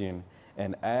question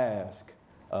and ask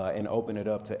and open it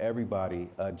up to everybody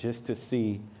just to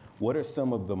see what are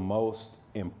some of the most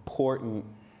important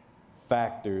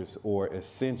factors or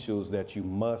essentials that you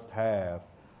must have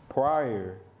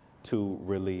prior to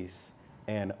release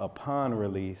and upon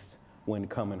release when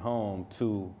coming home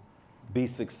to be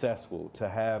successful, to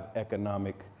have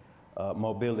economic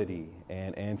mobility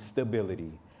and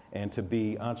stability, and to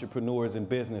be entrepreneurs and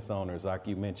business owners like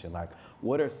you mentioned. Like,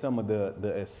 what are some of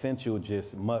the essential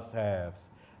just must-haves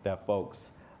that folks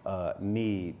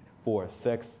need for a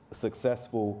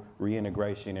successful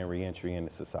reintegration and reentry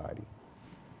into society?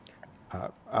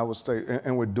 I would say,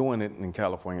 and we're doing it in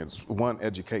California, it's one,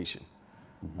 education.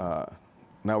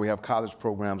 Now we have college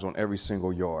programs on every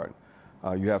single yard.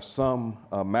 You have some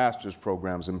master's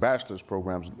programs and bachelor's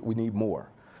programs. We need more.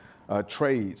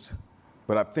 Trades.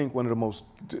 But I think one of the most,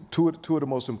 two of the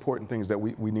most important things that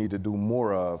we need to do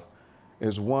more of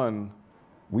is, one,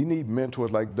 we need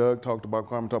mentors like Doug talked about,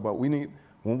 Carmen talked about. We need,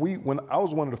 when I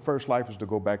was one of the first lifers to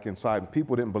go back inside, and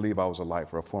people didn't believe I was a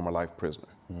lifer, a former life prisoner.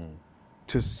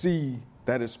 To see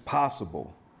that it's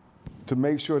possible, to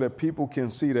make sure that people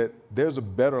can see that there's a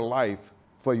better life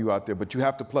for you out there, but you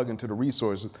have to plug into the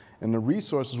resources. And the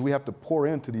resources we have to pour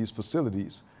into these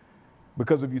facilities.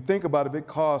 Because if you think about it, it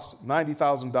costs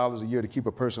 $90,000 a year to keep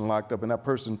a person locked up, and that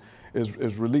person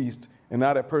is released, and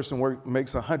now that person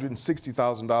makes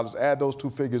 $160,000. Add those 2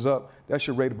 figures up, that's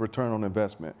your rate of return on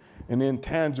investment. And the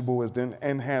intangible is then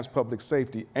enhanced public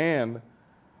safety and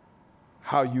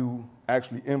how you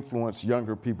actually influence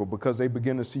younger people, because they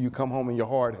begin to see you come home in your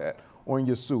hard hat or in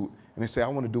your suit, and they say, I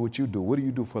want to do what you do. What do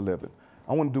you do for a living?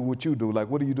 I want to do what you do. Like,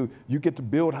 what do you do? You get to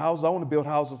build houses. I want to build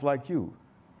houses like you.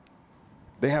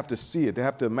 They have to see it. They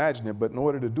have to imagine it. But in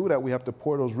order to do that, we have to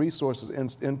pour those resources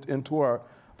into our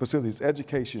facilities,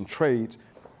 education, trades.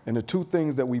 And the 2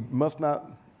 things that we must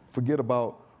not forget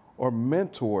about are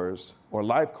mentors or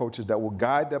life coaches that will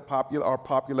guide our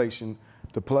population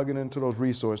to plug it into those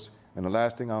resources. And the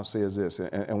last thing I'll say is this,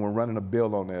 and we're running a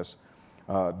bill on this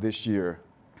this year,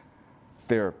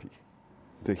 therapy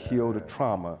to heal the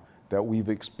trauma that we've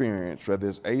experienced, whether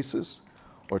it's ACEs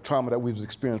or trauma that we've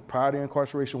experienced prior to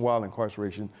incarceration, while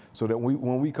incarceration, so that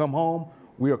when we come home,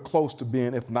 we are close to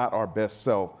being, if not our best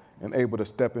self, and able to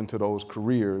step into those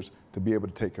careers to be able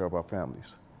to take care of our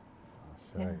families.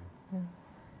 Yeah.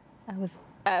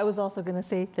 I was also going to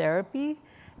say therapy,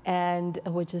 and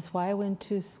which is why I went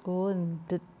to school and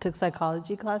took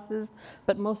psychology classes.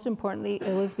 But most importantly,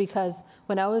 it was because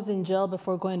when I was in jail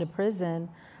before going to prison,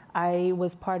 I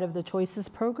was part of the Choices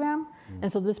program. And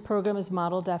so this program is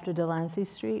modeled after the Delancey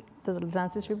Street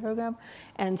program.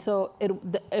 And so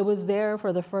it was there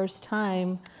for the first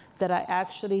time that I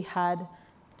actually had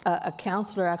a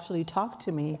counselor actually talk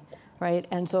to me, right?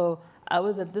 And so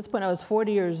at this point, I was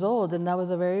 40 years old, and that was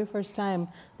the very first time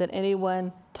that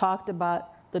anyone talked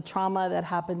about the trauma that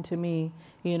happened to me,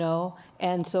 you know?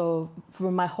 And so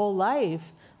for my whole life,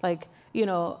 like, you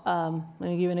know, let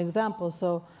me give you an example.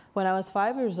 So when I was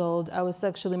 5 years old, I was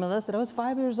sexually molested. I was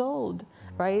 5 years old,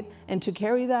 right? And to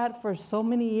carry that for so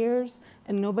many years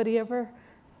and nobody ever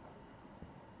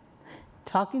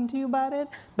talking to you about it,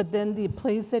 but then the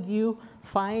place that you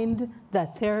find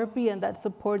that therapy and that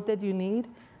support that you need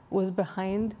was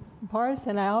behind bars.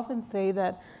 And I often say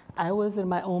that I was in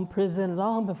my own prison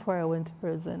long before I went to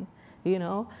prison, you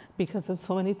know, because of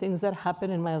so many things that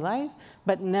happened in my life,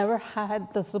 but never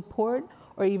had the support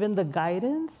or even the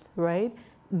guidance, right?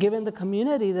 Given the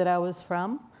community that I was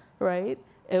from, right?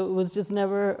 It was just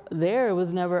never there. It was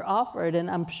never offered. And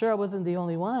I'm sure I wasn't the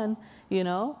only one, you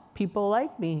know, people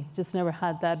like me just never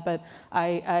had that. But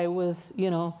I was, you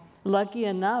know, lucky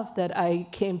enough that I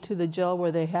came to the jail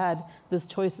where they had this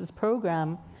Choices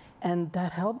program. And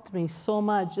that helped me so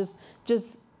much, just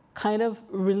kind of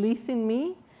releasing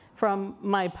me from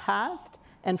my past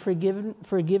and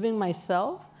forgiving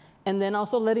myself, and then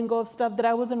also letting go of stuff that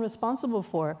I wasn't responsible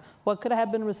for. What could I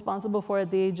have been responsible for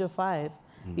at the age of 5,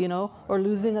 you know, or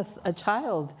losing a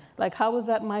child? Like, how was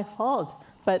that my fault?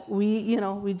 But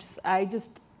I just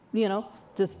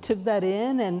took that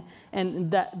in,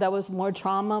 and that was more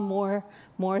trauma,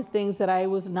 more things that I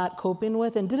was not coping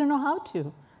with and didn't know how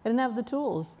to. I didn't have the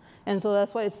tools. And so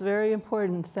that's why it's very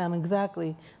important, Sam,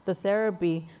 exactly, the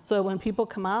therapy. So when people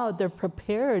come out, they're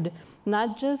prepared,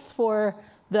 not just for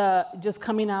just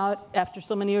coming out after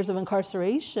so many years of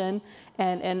incarceration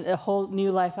and a whole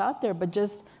new life out there, but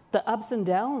just the ups and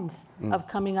downs of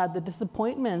coming out, the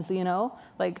disappointments, you know?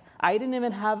 Like, I didn't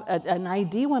even have an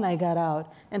ID when I got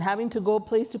out, and having to go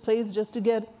place to place just to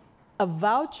get a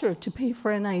voucher to pay for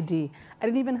an ID. I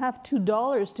didn't even have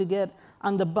 $2 to get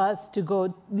on the bus to go,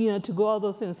 to go all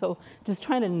those things. So just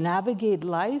trying to navigate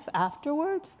life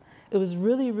afterwards, it was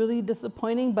really, really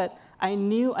disappointing, but I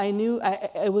knew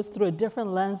it was through a different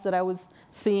lens that I was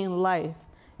seeing life.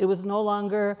 It was no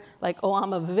longer like, oh,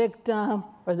 I'm a victim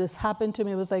or this happened to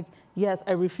me. It was like, yes,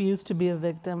 I refuse to be a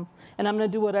victim, and I'm gonna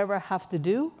do whatever I have to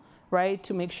do, right,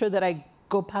 to make sure that I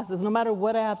go past this, no matter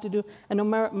what I have to do and no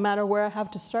matter where I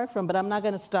have to start from, but I'm not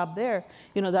gonna stop there.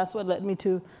 That's what led me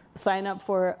to sign up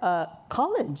for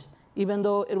college, even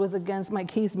though it was against my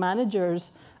case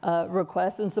manager's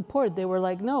request and support. They were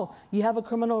like, no, you have a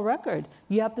criminal record.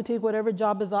 You have to take whatever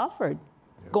job is offered.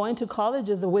 Yeah. Going to college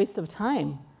is a waste of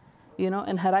time,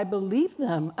 and had I believed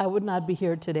them, I would not be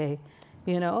here today,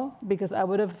 because I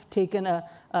would have taken it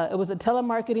was a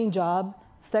telemarketing job,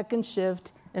 second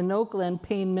shift in Oakland,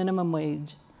 paying minimum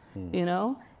wage,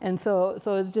 and so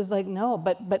it's just like, no,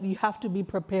 but you have to be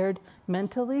prepared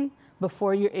mentally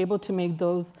before you're able to make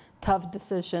those tough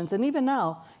decisions. And even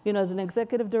now, as an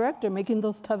executive director, making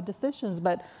those tough decisions,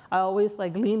 but I always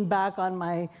lean back on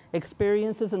my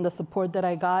experiences and the support that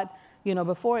I got,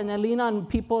 before, and then lean on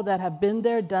people that have been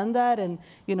there, done that, and,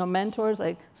 mentors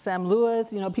like Sam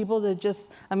Lewis, people that just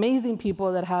amazing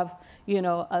people that have,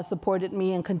 supported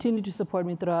me and continue to support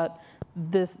me throughout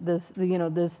this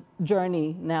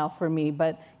journey now for me.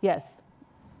 But yes,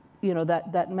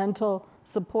 that mental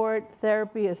support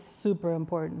therapy is super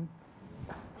important.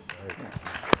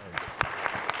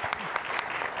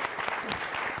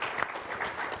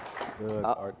 Good.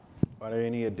 Are there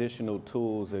any additional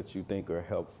tools that you think are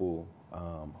helpful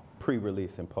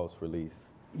pre-release and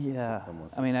post-release? Yeah,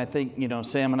 I mean, I think,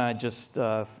 Sam and I just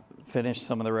finished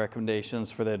some of the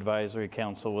recommendations for the advisory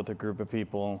council with a group of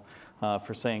people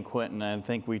for San Quentin. And I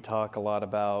think we talk a lot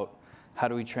about how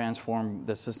do we transform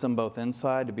the system both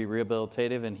inside to be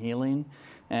rehabilitative and healing,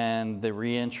 and the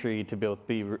reentry to both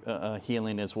be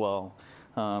healing as well.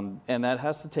 And that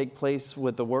has to take place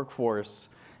with the workforce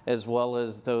as well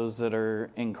as those that are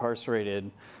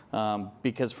incarcerated.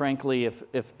 Because frankly,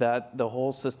 if the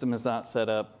whole system is not set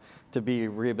up to be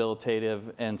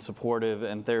rehabilitative and supportive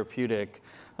and therapeutic,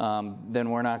 then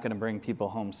we're not going to bring people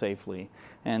home safely.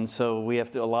 And so we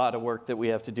have a lot of work that we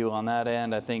have to do on that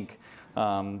end. I think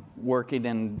working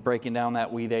and breaking down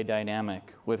that we-they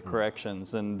dynamic with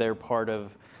corrections, and they're part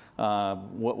of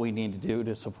what we need to do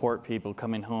to support people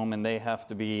coming home, and they have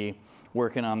to be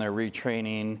working on their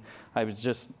retraining. I was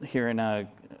just hearing an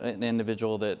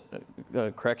individual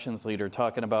a corrections leader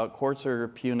talking about courts are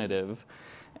punitive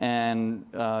and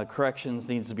corrections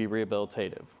needs to be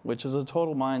rehabilitative, which is a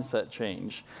total mindset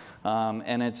change.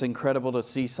 And it's incredible to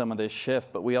see some of this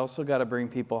shift, but we also got to bring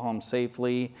people home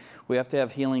safely. We have to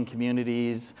have healing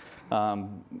communities.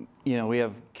 We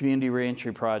have community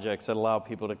reentry projects that allow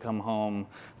people to come home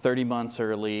 30 months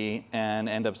early and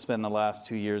end up spending the last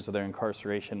 2 years of their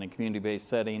incarceration in a community-based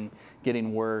setting,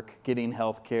 getting work, getting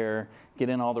health care,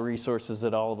 getting all the resources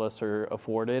that all of us are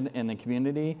afforded in the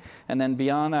community. And then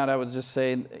beyond that, I would just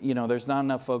say, there's not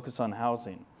enough focus on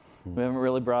housing. We haven't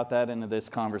really brought that into this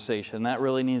conversation. That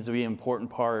really needs to be an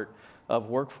important part of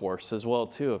workforce as well,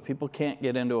 too. If people can't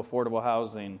get into affordable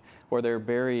housing or there are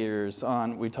barriers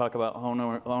we talk about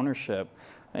ownership,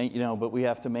 and, but we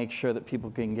have to make sure that people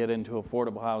can get into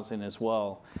affordable housing as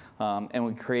well. And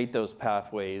we create those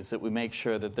pathways, that we make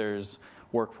sure that there's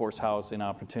workforce housing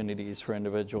opportunities for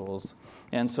individuals.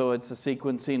 And so it's a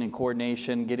sequencing and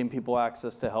coordination, getting people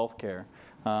access to health care.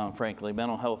 Frankly,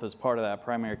 mental health is part of that.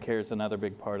 Primary care is another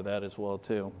big part of that as well,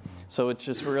 too. So it's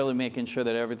just really making sure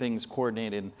that everything's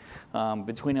coordinated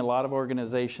between a lot of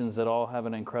organizations that all have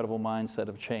an incredible mindset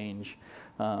of change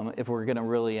if we're going to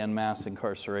really end mass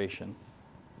incarceration.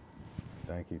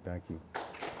 Thank you.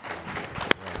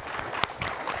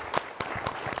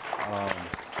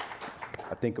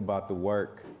 I think about the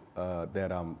work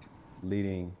that I'm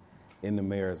leading in the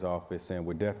mayor's office, and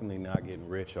we're definitely not getting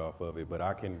rich off of it, but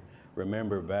I can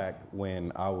remember back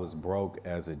when I was broke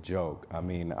as a joke. I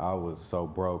mean, I was so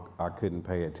broke I couldn't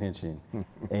pay attention,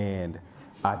 and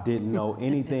I didn't know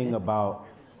anything about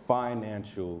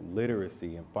financial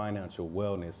literacy and financial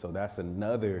wellness. So that's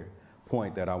another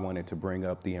point that I wanted to bring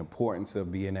up, the importance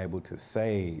of being able to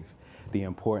save, the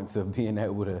importance of being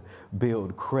able to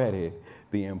build credit,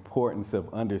 the importance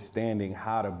of understanding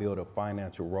how to build a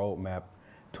financial roadmap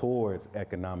towards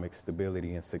economic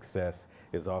stability and success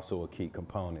is also a key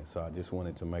component. So I just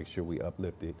wanted to make sure we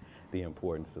uplifted the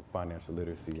importance of financial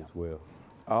literacy as well.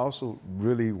 I also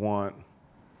really want,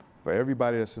 for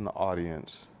everybody that's in the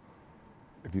audience,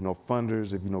 if you know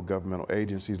funders, if you know governmental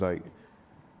agencies, like,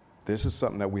 this is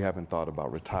something that we haven't thought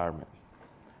about, retirement.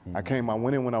 Mm-hmm. I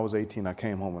went in when I was 18, I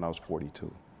came home when I was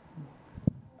 42.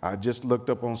 I just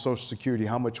looked up on Social Security,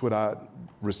 how much would I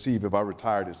receive if I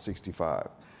retired at 65?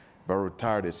 If I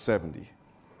retired at 70,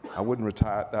 I wouldn't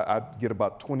retire. I'd get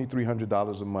about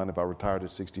 $2,300 a month if I retired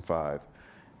at 65.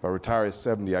 If I retire at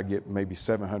 70, I get maybe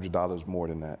 $700 more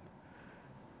than that.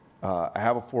 I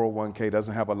have a 401k,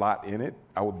 doesn't have a lot in it.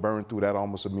 I would burn through that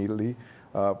almost immediately.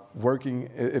 Working,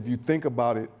 if you think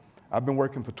about it, I've been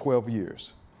working for 12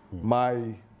 years.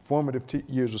 My formative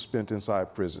years were spent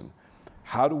inside prison.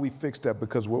 How do we fix that?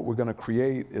 Because what we're going to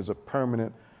create is a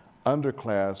permanent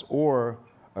underclass, or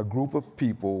a group of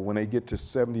people when they get to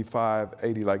 75,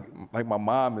 80, like my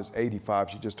mom is 85,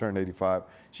 she just turned 85.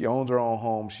 She owns her own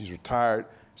home, she's retired,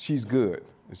 she's good.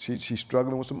 She's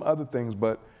struggling with some other things,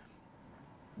 but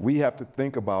we have to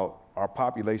think about our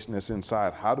population that's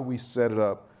inside. How do we set it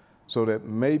up so that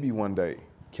maybe one day,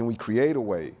 can we create a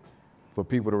way for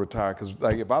people to retire? Because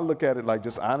like, if I look at it like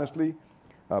just honestly,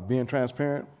 being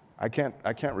transparent, I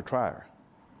can't retire.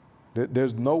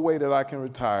 There's no way that I can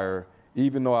retire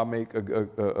even though I make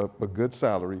a good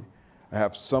salary. I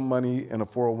have some money in a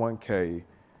 401k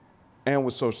and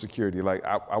with Social Security. Like,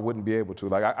 I wouldn't be able to.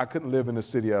 Like, I couldn't live in the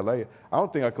city of LA. I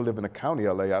don't think I could live in the county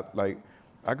of LA.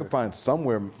 I could find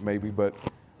somewhere maybe, but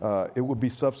it would be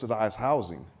subsidized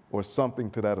housing or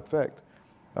something to that effect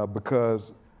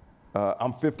because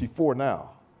I'm 54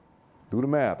 now. Do the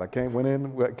math. I came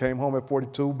home at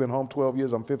 42, been home 12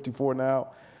 years. I'm 54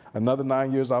 now. Another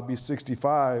 9 years, I'll be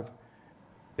 65.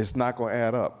 It's not going to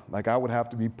add up. Like, I would have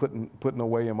to be putting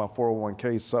away in my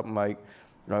 401k something like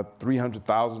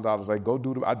 $300,000. Like, go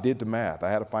do I did the math.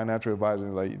 I had a financial advisor.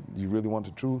 Like, you really want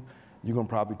the truth? You're going to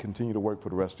probably continue to work for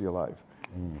the rest of your life.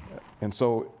 And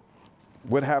so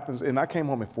what happens, and I came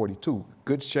home at 42,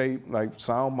 good shape, like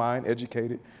sound mind,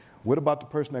 educated. What about the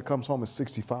person that comes home at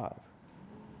 65?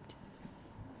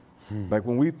 Like,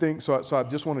 when we think, so I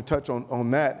just want to touch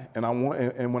on that,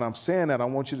 and when I'm saying that, I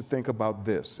want you to think about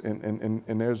this, and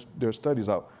there's studies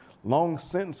out. Long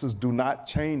sentences do not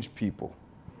change people.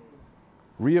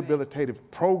 Rehabilitative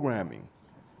programming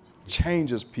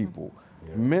changes people.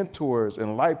 Yeah. Mentors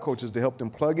and life coaches to help them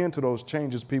plug into those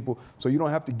changes people, so you don't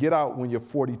have to get out when you're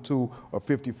 42 or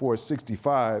 54 or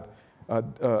 65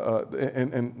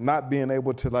 and not being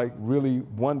able to, like, really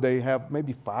one day have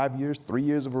maybe 5 years, 3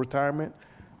 years of retirement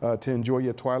to enjoy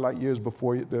your twilight years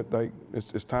before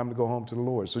it's time to go home to the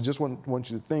Lord. So just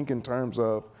want you to think in terms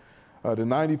of the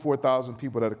 94,000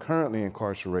 people that are currently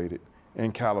incarcerated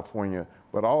in California,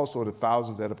 but also the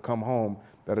thousands that have come home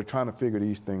that are trying to figure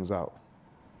these things out.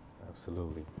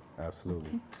 Absolutely. Yeah.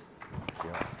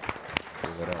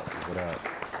 Give it up.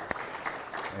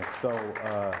 And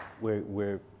so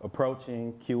we're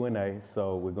approaching Q&A,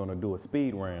 so we're going to do a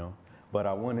speed round, but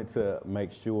I wanted to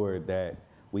make sure that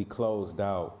we closed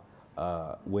out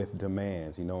with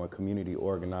demands. You know, in community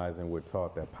organizing, we're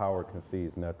taught that power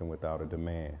concedes nothing without a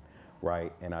demand,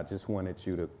 right? And I just wanted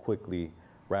you to quickly,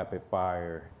 rapid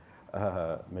fire,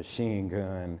 machine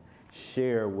gun,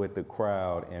 share with the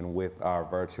crowd and with our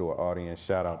virtual audience.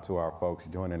 Shout out to our folks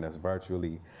joining us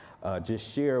virtually. Just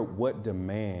share what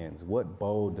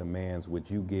bold demands would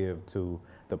you give to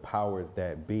the powers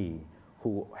that be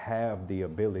who have the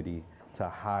ability to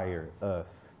hire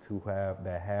us,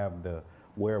 have the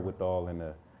wherewithal and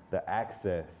the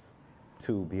access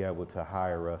to be able to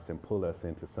hire us and pull us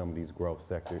into some of these growth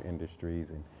sector industries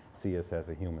and see us as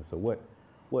a human. So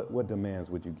what demands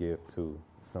would you give to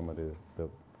some of the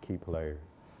key players?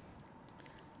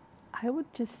 I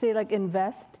would just say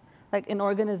invest in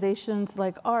organizations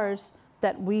like ours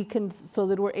that we can, so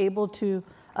that we're able to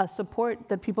support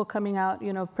the people coming out,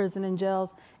 of prison and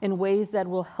jails in ways that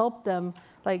will help them,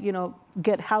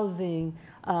 get housing,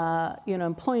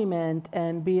 employment,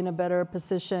 and be in a better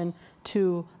position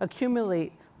to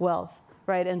accumulate wealth,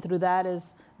 right? And through that is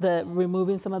the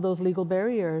removing some of those legal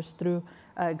barriers through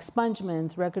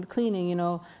expungements, record cleaning,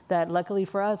 that luckily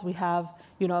for us, we have,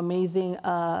 amazing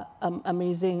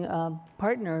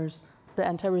partners, the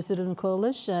Anti-Recidivism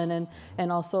Coalition,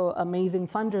 and also amazing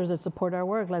funders that support our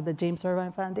work, like the James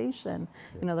Irvine Foundation,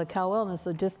 the Cal Wellness.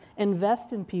 So just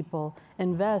invest in people,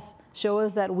 show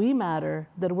us that we matter,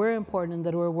 that we're important,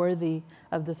 that we're worthy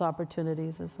of these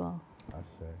opportunities as well. I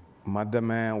say. My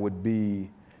demand would be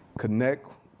connect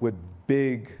with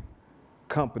big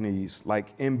companies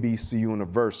like NBC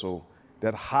Universal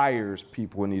that hires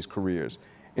people in these careers.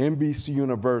 NBC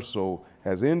Universal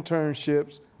has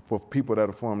internships for people that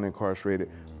are formerly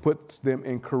incarcerated, puts them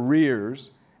in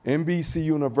careers. NBC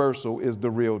Universal is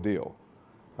the real deal.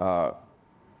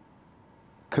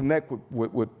 Connect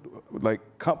with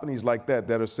companies like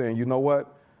that are saying, you know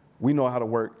what, we know how to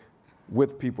work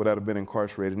with people that have been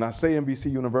incarcerated. And I say NBC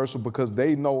Universal because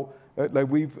they know,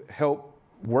 we've helped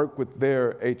work with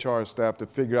their HR staff to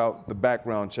figure out the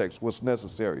background checks, what's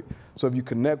necessary. So if you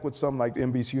connect with something like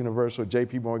NBC Universal,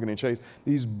 JP Morgan and Chase,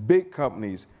 these big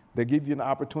companies that give you an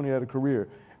opportunity at a career.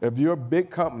 If you're a big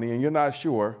company and you're not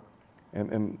sure,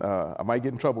 and I might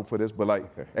get in trouble for this, but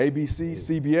ABC,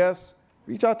 CBS,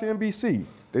 reach out to NBC.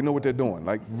 They know what they're doing.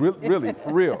 Really,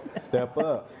 for real. Step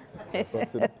up to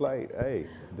the plate. Hey,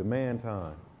 it's demand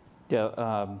time.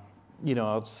 Yeah,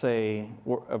 I'd say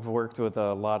I've worked with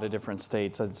a lot of different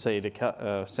states. I'd say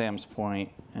to Sam's point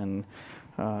and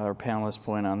our panelist's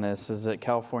point on this is that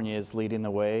California is leading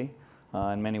the way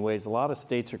in many ways. A lot of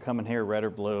states are coming here, red or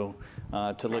blue,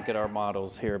 to look at our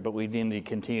models here, but we need to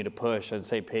continue to push. I'd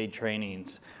say paid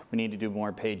trainings. We need to do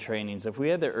more paid trainings. If we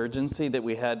had the urgency that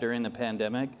we had during the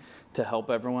pandemic to help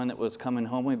everyone that was coming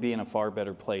home, we'd be in a far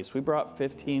better place. We brought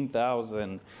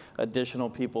 15,000 additional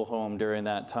people home during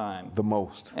that time. The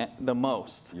most. The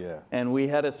most. Yeah. And we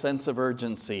had a sense of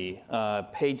urgency,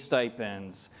 paid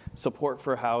stipends, support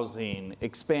for housing,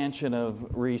 expansion of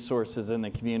resources in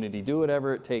the community, do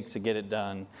whatever it takes to get it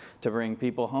done to bring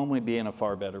people home, we'd be in a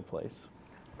far better place.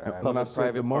 When I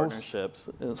said the most, partnerships.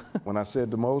 when I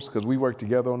said the most, because we worked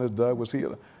together on this, Doug was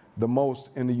here, the most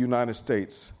in the United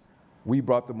States, we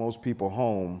brought the most people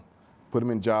home, put them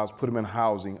in jobs, put them in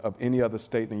housing of any other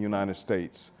state in the United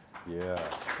States. Yeah.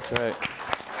 That's right.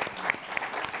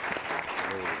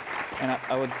 And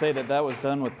I would say that was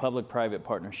done with public-private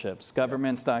partnerships.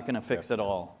 Government's not going to fix it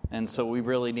all. And so we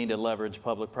really need to leverage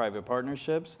public-private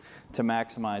partnerships to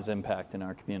maximize impact in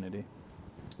our community.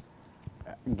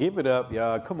 Give it up,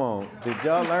 y'all. Come on. Did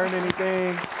y'all learn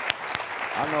anything?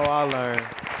 I know I learned.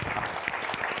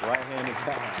 Right-handed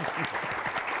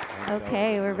guy.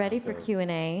 Okay, we're ready for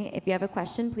Q&A. If you have a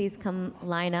question, please come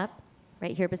line up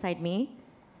right here beside me.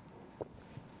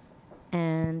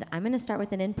 And I'm going to start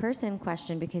with an in-person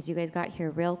question because you guys got here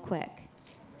real quick.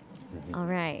 All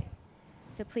right.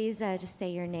 So please just say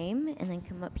your name and then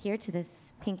come up here to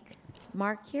this pink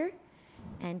mark here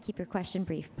and keep your question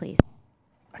brief, please.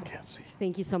 I can't see.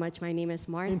 Thank you so much. My name is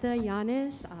Martha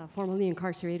Yanes, formerly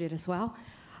incarcerated as well.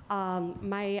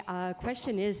 My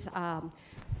question is,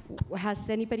 has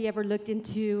anybody ever looked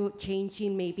into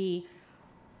changing, maybe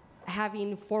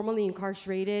having formerly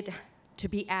incarcerated to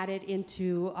be added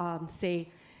into, say,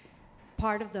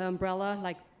 part of the umbrella,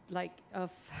 like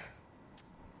of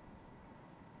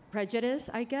prejudice,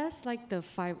 I guess, like the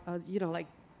five, you know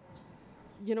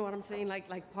what I'm saying,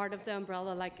 like part of the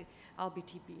umbrella, like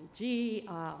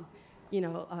LGBTQ,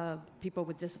 people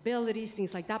with disabilities,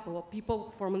 things like that, but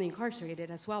people formerly incarcerated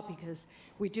as well, because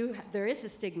there is a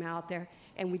stigma out there,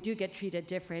 and we do get treated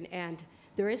different, and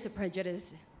there is a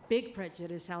prejudice, big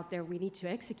prejudice out there. We need to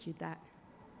execute that.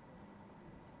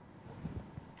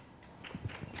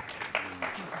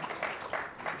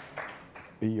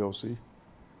 EOC.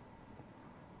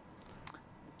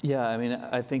 Yeah, I mean,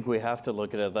 I think we have to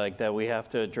look at it like that. We have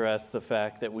to address the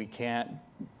fact that we can't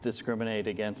discriminate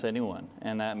against anyone.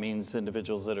 And that means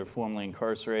individuals that are formerly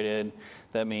incarcerated.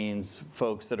 That means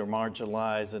folks that are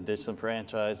marginalized and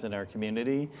disenfranchised in our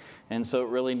community. And so it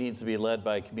really needs to be led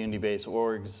by community-based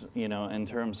orgs, in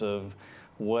terms of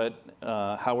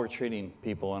how we're treating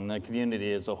people and the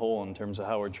community as a whole in terms of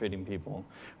how we're treating people.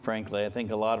 Frankly, I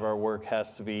think a lot of our work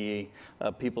has to be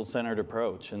a people-centered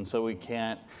approach, and so we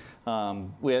can't.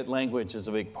 Language is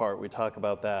a big part. We talked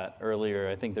about that earlier.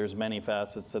 I think there's many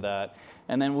facets to that.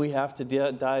 And then we have to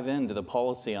dive into the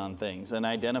policy on things and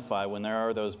identify when there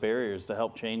are those barriers to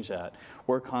help change that.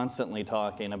 We're constantly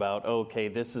talking about, okay,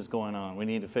 this is going on. We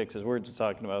need to fix it. We're just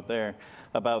talking about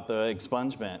about the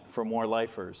expungement for more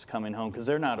lifers coming home because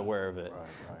they're not aware of it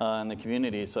in the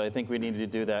community. So I think we need to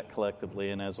do that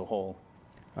collectively and as a whole.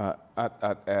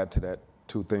 I'd add to that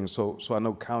two things. So I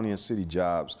know county and city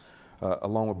jobs,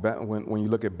 along with when you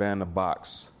look at ban the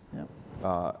box,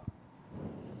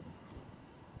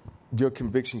 your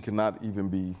conviction cannot even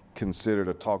be considered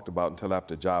or talked about until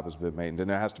after a job has been made. And then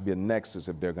there has to be a nexus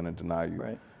if they're going to deny you.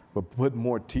 Right. But put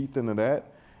more teeth into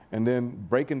that, and then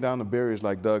breaking down the barriers,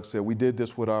 like Doug said. We did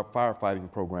this with our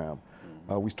firefighting program.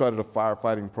 We started a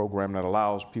firefighting program that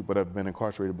allows people that have been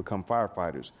incarcerated to become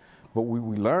firefighters. But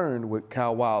we learned with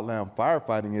Cal Wildland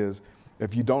firefighting is,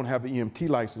 if you don't have an EMT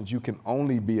license, you can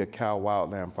only be a Cal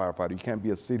Wildland firefighter. You can't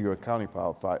be a city or a county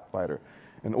firefighter.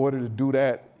 In order to do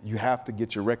that, you have to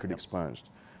get your record expunged.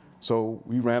 So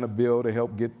we ran a bill to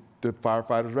help get the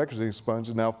firefighters' records expunged.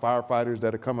 And now firefighters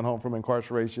that are coming home from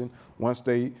incarceration, once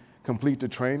they complete the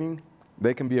training,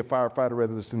 they can be a firefighter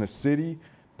whether it's in the city,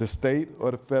 the state, or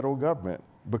the federal government,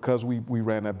 because we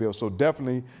ran that bill. So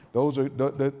definitely, those are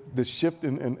the shift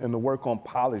in the work on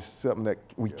policy is something that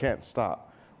we can't stop.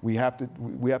 We have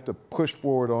to push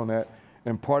forward on that.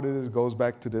 And part of this goes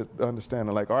back to the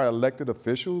understanding, like our elected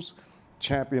officials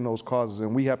champion those causes,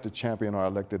 and we have to champion our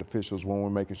elected officials when we're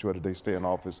making sure that they stay in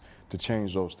office to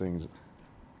change those things.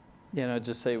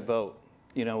 Just say vote.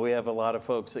 We have a lot of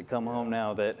folks that come home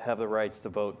now that have the rights to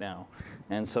vote now.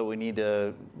 And so we need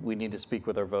to speak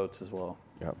with our votes as well.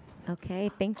 Yep. Okay,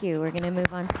 thank you. We're going to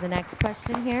move on to the next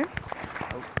question here.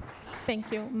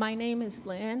 Thank you. My name is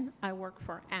Lynn. I work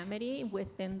for Amity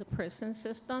within the prison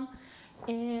system.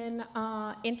 And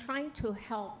in trying to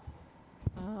help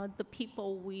the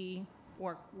people we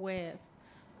work with,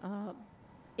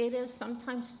 it is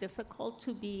sometimes difficult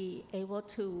to be able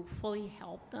to fully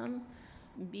help them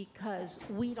because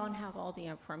we don't have all the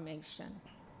information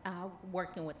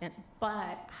working with them.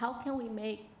 But how can we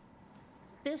make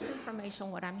this information,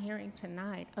 what I'm hearing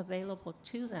tonight, available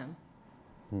to them?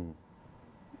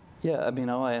 Yeah,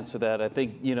 I'll answer that. I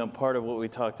think, part of what we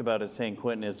talked about at San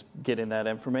Quentin is getting that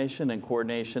information and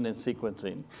coordination and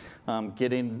sequencing,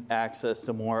 getting access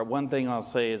to more. One thing I'll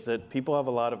say is that people have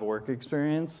a lot of work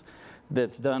experience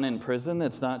that's done in prison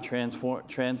that's not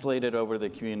translated over to the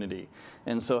community.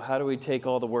 And so how do we take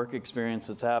all the work experience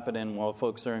that's happening while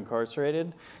folks are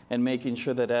incarcerated and making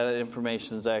sure that that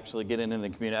information is actually getting in the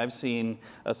community? I've seen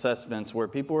assessments where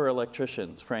people were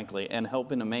electricians, frankly, and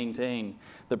helping to maintain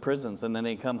the prisons, and then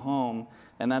they come home,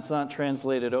 and that's not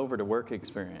translated over to work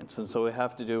experience. And so we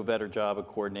have to do a better job of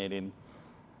coordinating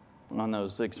on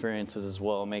those experiences as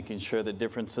well, making sure that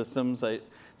different systems,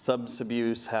 substance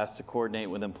abuse has to coordinate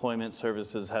with employment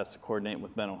services, has to coordinate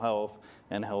with mental health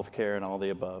and healthcare and all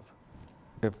the above.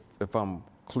 If I'm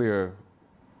clear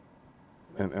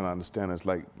and I understand, it's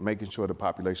like making sure the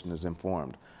population is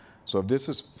informed. So if this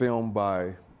is filmed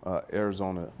by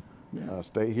Arizona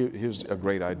State, here's a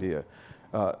great idea.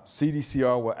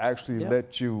 CDCR will actually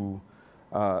let you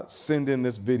send in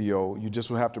this video. You just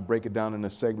will have to break it down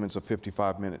into segments of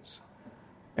 55 minutes.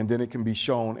 And then it can be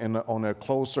shown on a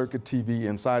closed circuit TV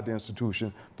inside the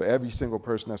institution for every single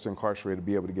person that's incarcerated to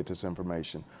be able to get this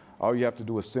information. All you have to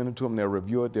do is send it to them, they'll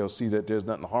review it, they'll see that there's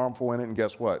nothing harmful in it, and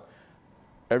guess what?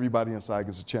 Everybody inside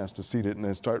gets a chance to see it and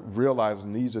then start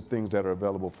realizing these are things that are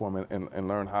available for them and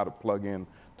learn how to plug in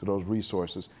to those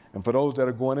resources. And for those that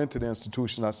are going into the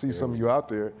institution, I see some of you out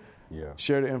there,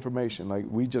 share the information. Like,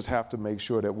 we just have to make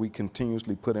sure that we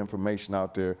continuously put information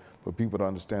out there for people to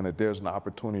understand that there's an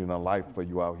opportunity and a life for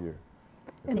you out here.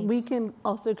 And we can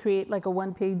also create like a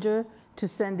one-pager to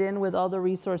send in with all the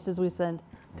resources we send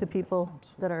to people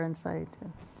that are inside too.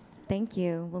 Thank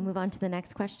you. We'll move on to the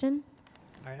next question.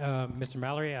 Hi, Mr.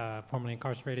 Mallory, formerly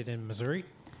incarcerated in Missouri,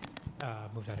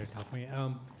 moved out here to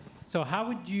California. So how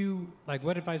would you,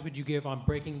 what advice would you give on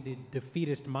breaking the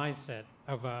defeatist mindset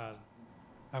of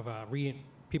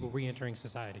people re-entering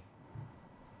society?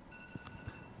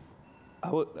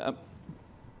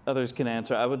 Others can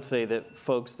answer. I would say that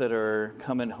folks that are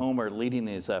coming home are leading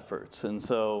these efforts. And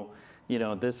so,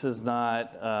 this is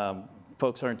not,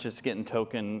 folks aren't just getting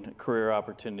token career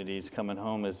opportunities coming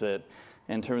home. Is that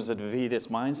in terms of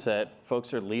defeatist mindset,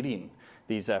 folks are leading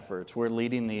these efforts. We're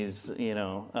leading these,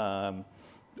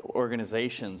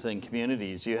 organizations and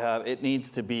communities. It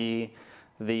needs to be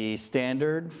the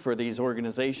standard for these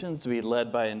organizations to be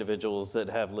led by individuals that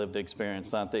have lived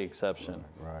experience, not the exception.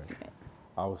 Right.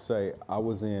 I would say I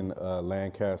was in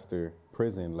Lancaster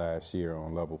prison last year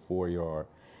on level 4 yard,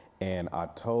 and I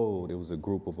told, it was a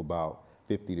group of about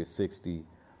 50 to 60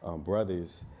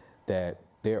 brothers, that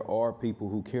there are people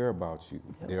who care about you.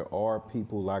 Yep. There are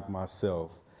people like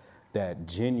myself that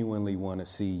genuinely want to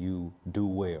see you do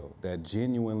well, that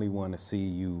genuinely want to see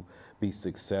you be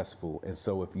successful. And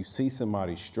so if you see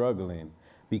somebody struggling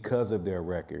because of their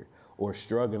record or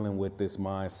struggling with this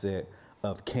mindset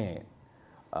of can't,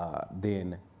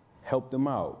 then help them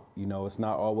out. You know, it's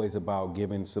not always about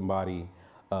giving somebody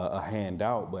a hand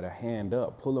out, but a hand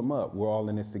up. Pull them up. We're all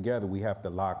in this together. We have to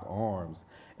lock arms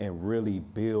and really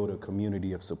build a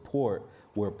community of support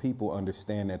where people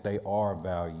understand that they are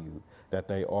valued, that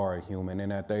they are a human,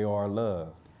 and that they are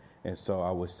loved. And so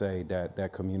I would say that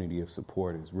that community of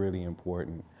support is really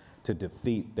important to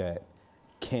defeat that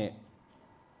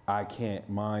I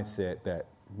can't mindset that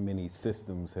many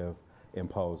systems have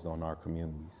imposed on our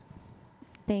communities.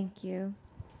 Thank you.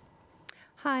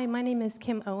 Hi, my name is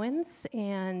Kim Owens,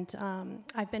 and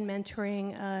I've been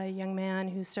mentoring a young man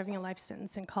who's serving a life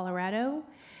sentence in Colorado.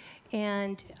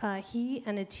 And he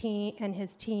and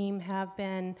his team have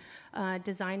been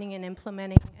designing and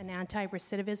implementing an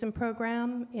anti-recidivism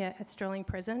program at Sterling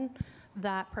Prison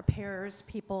that prepares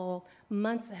people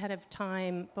months ahead of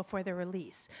time before their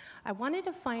release. I wanted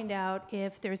to find out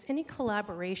if there's any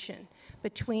collaboration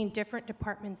between different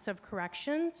departments of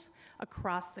corrections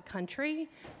across the country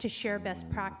to share best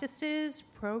practices,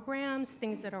 programs,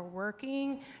 things that are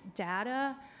working,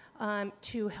 data,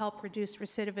 to help reduce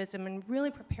recidivism and really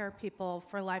prepare people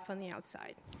for life on the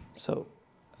outside. So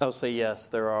I'll say yes,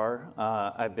 there are.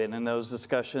 I've been in those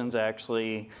discussions.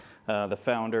 Actually, the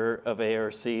founder of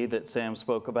ARC that Sam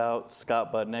spoke about,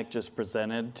 Scott Budnick, just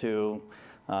presented to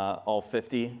all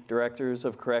 50 directors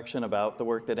of correction about the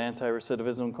work that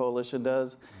Anti-Recidivism Coalition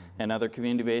does and other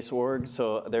community-based orgs.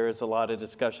 So there is a lot of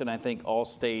discussion. I think all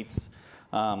states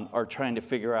are trying to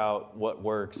figure out what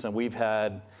works. And we've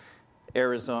had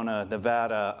Arizona,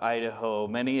 Nevada, Idaho,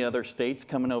 many other states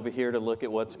coming over here to look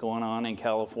at what's going on in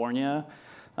California.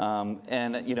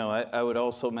 And, you know, I would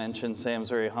also mention, Sam's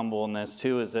very humble in this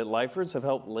too, is that lifers have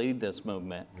helped lead this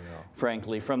movement,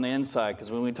 frankly, from the inside. Because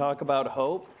when we talk about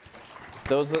hope,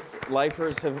 those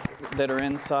lifers that are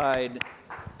inside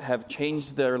have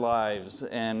changed their lives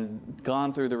and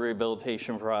gone through the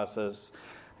rehabilitation process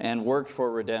and worked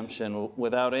for redemption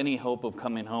without any hope of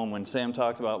coming home. When Sam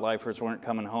talked about lifers weren't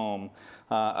coming home,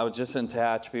 I was just in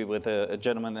Tehachapi with a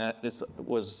gentleman that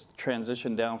was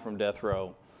transitioned down from death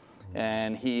row.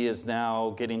 And he is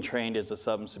now getting trained as a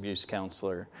substance abuse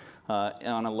counselor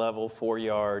on a level 4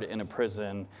 yard in a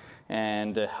prison,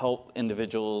 and to help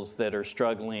individuals that are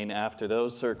struggling after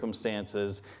those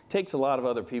circumstances takes a lot of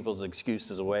other people's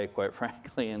excuses away, quite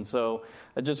frankly. And so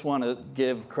I just want to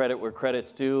give credit where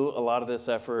credit's due. A lot of this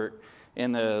effort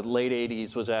in the late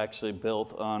 80s was actually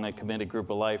built on a committed group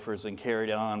of lifers and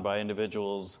carried on by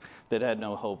individuals that had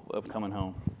no hope of coming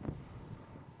home.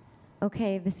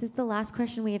 Okay, this is the last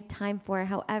question we have time for.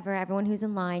 However, everyone who's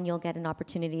in line, you'll get an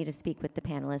opportunity to speak with the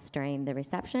panelists during the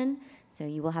reception. So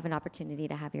you will have an opportunity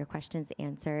to have your questions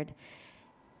answered.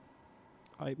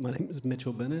 Hi, my name is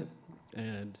Mitchell Bennett,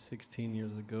 and 16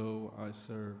 years ago, I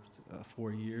served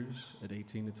 4 years at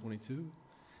 18 to 22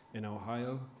 in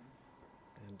Ohio.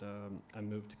 And I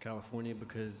moved to California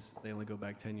because they only go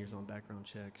back 10 years on background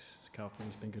checks.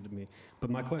 California's been good to me.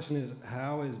 But my question is,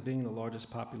 how is being the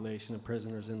largest population of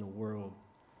prisoners in the world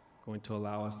going to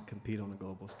allow us to compete on a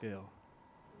global scale?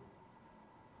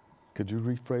 Could you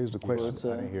rephrase the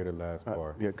question? I didn't hear the last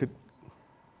part.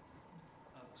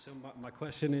 So my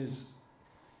question is,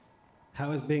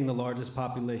 how is being the largest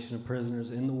population of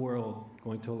prisoners in the world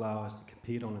going to allow us to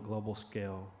compete on a global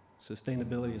scale?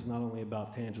 Sustainability is not only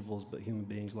about tangibles, but human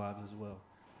beings' lives as well.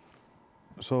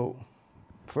 So,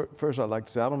 first I'd like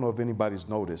to say, I don't know if anybody's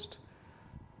noticed,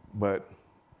 but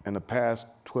in the past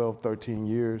 12, 13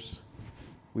 years,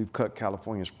 we've cut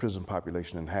California's prison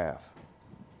population in half.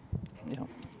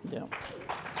 Yeah.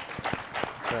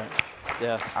 Right.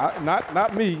 Yeah.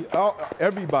 Not me,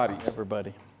 everybody.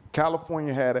 Everybody.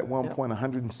 California had at one point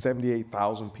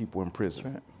 178,000 people in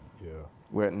prison. That's right. Yeah.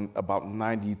 We're at about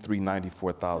 93,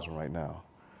 94,000 right now.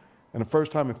 And the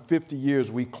first time in 50 years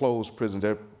we closed prisons.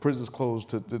 Prisons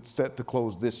it's set to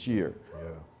close this year.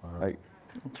 Yeah.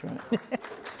 That's right.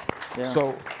 Yeah.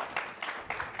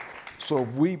 So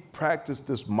if we practice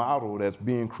this model that's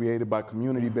being created by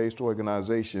community-based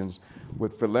organizations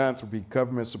with philanthropy,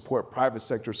 government support, private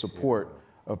sector support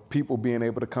of people being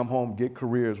able to come home, get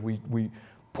careers, we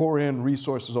pour in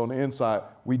resources on the inside,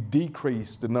 we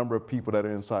decrease the number of people that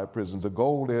are inside prisons. The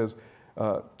goal is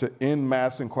to end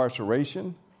mass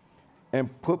incarceration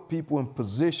and put people in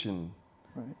position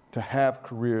to have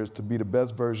careers, to be the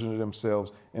best version of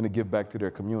themselves, and to give back to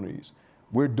their communities.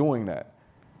 We're doing that.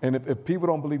 And if people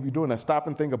don't believe you're doing that, stop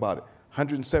and think about it.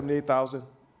 178,000,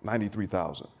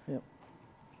 93,000. Yep.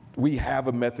 We have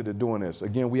a method of doing this.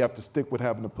 Again, we have to stick with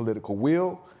having the political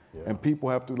will, and people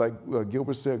have to, like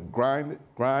Gilbert said,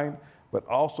 grind, but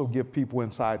also give people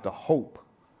inside the hope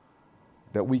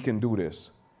that we can do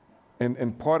this.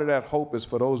 And part of that hope is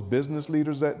for those business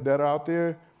leaders that are out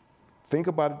there. Think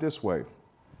about it this way,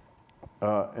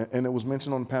 and it was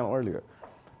mentioned on the panel earlier.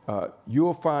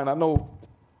 You'll find, I know,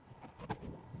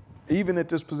 even at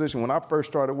this position, when I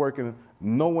first started working,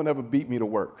 no one ever beat me to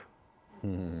work.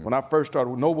 Mm-hmm. When I first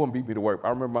started, no one beat me to work. I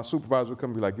remember my supervisor would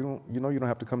come and be like, you don't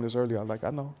have to come this early. I was like,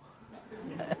 I know.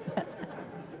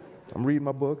 I'm reading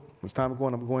my book. It's time to go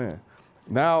in, I'm going in.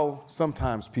 Now,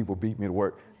 sometimes people beat me to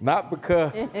work. Not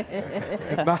because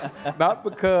not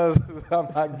because I'm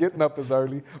not getting up as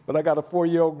early, but I got a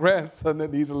 4-year-old grandson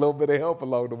that needs a little bit of help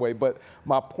along the way. But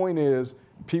my point is,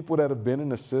 people that have been in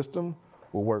the system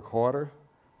will work harder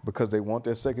because they want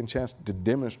their second chance to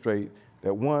demonstrate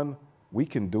that, one, we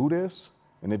can do this,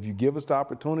 and if you give us the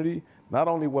opportunity, not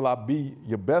only will I be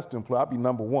your best employee, I'll be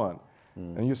number one.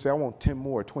 And you say, I want 10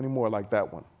 more, 20 more like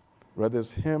that one. Whether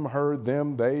it's him, her,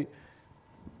 them, they,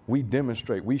 we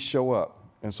demonstrate, we show up.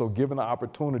 And so given the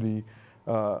opportunity,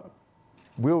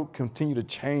 we'll continue to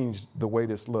change the way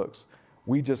this looks.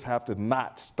 We just have to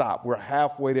not stop. We're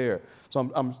halfway there. So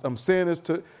I'm saying this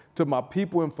to my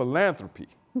people in philanthropy.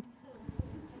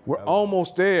 We're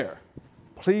almost there.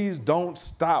 Please don't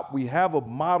stop. We have a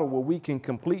model where we can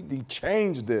completely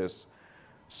change this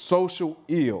social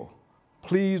ill.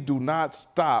 Please do not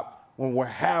stop when we're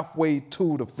halfway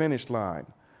to the finish line.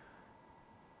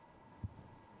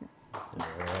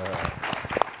 Yeah.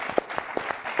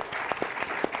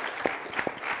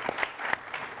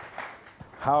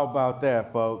 How about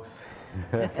that, folks?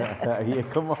 Yeah,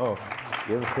 come on.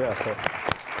 Give it up.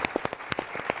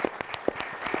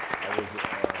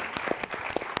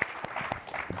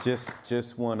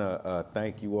 Just want to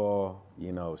thank you all.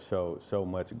 Show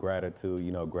much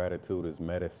gratitude. Gratitude is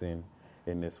medicine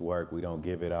in this work. We don't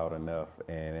give it out enough,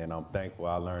 and I'm thankful.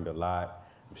 I learned a lot.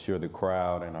 I'm sure the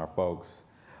crowd and our folks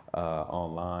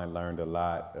online learned a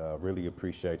lot. Really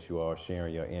appreciate you all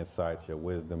sharing your insights, your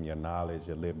wisdom, your knowledge,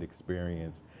 your lived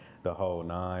experience, the whole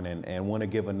nine. And want to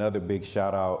give another big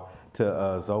shout out to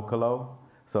Zocalo.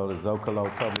 So the Zocalo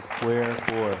Public Square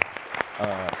for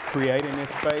creating this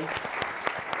space,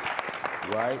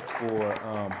 right? For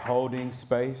holding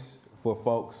space for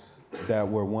folks that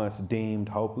were once deemed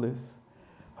hopeless,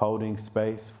 holding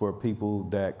space for people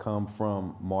that come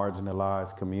from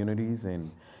marginalized communities,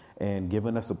 and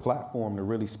giving us a platform to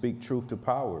really speak truth to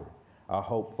power. I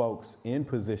hope folks in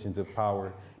positions of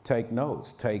power take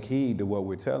notes, take heed to what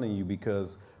we're telling you,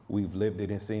 because we've lived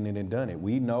it and seen it and done it.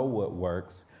 We know what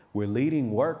works. We're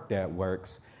leading work that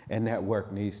works, and that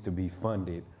work needs to be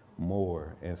funded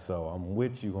more. And so I'm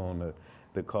with you on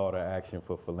the call to action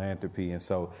for philanthropy. And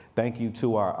so thank you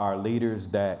to our leaders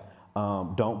that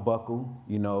don't buckle,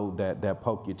 that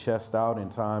poke your chest out in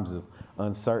times of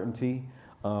uncertainty.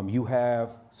 You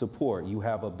have support, you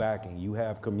have a backing, you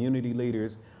have community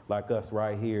leaders like us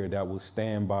right here that will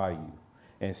stand by you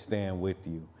and stand with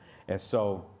you. And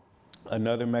so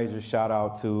another major shout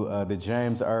out to the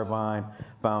James Irvine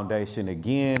Foundation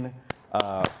again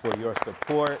for your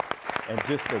support and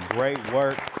just the great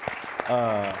work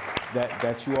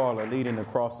that you all are leading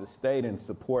across the state and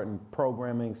supporting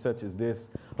programming such as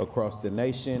this across the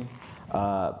nation.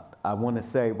 I want to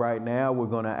say right now we're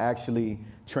going to actually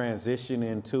transition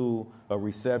into a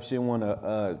reception. Want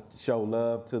to show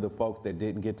love to the folks that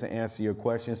didn't get to answer your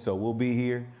questions. So we'll be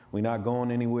here. We're not going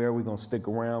anywhere. We're going to stick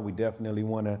around. We definitely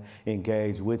want to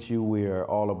engage with you. We are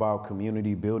all about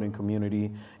community, building community,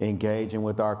 engaging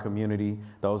with our community.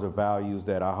 Those are values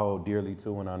that I hold dearly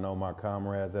to, and I know my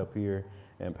comrades up here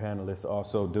and panelists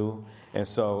also do. And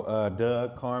so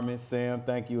Doug, Carmen, Sam,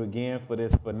 thank you again for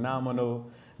this phenomenal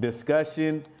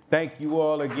discussion. Thank you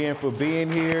all again for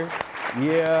being here.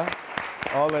 Yeah,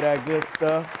 all of that good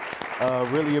stuff.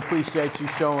 Really appreciate you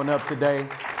showing up today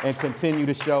and continue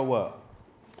to show up.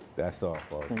 That's all,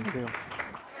 folks. Thank you.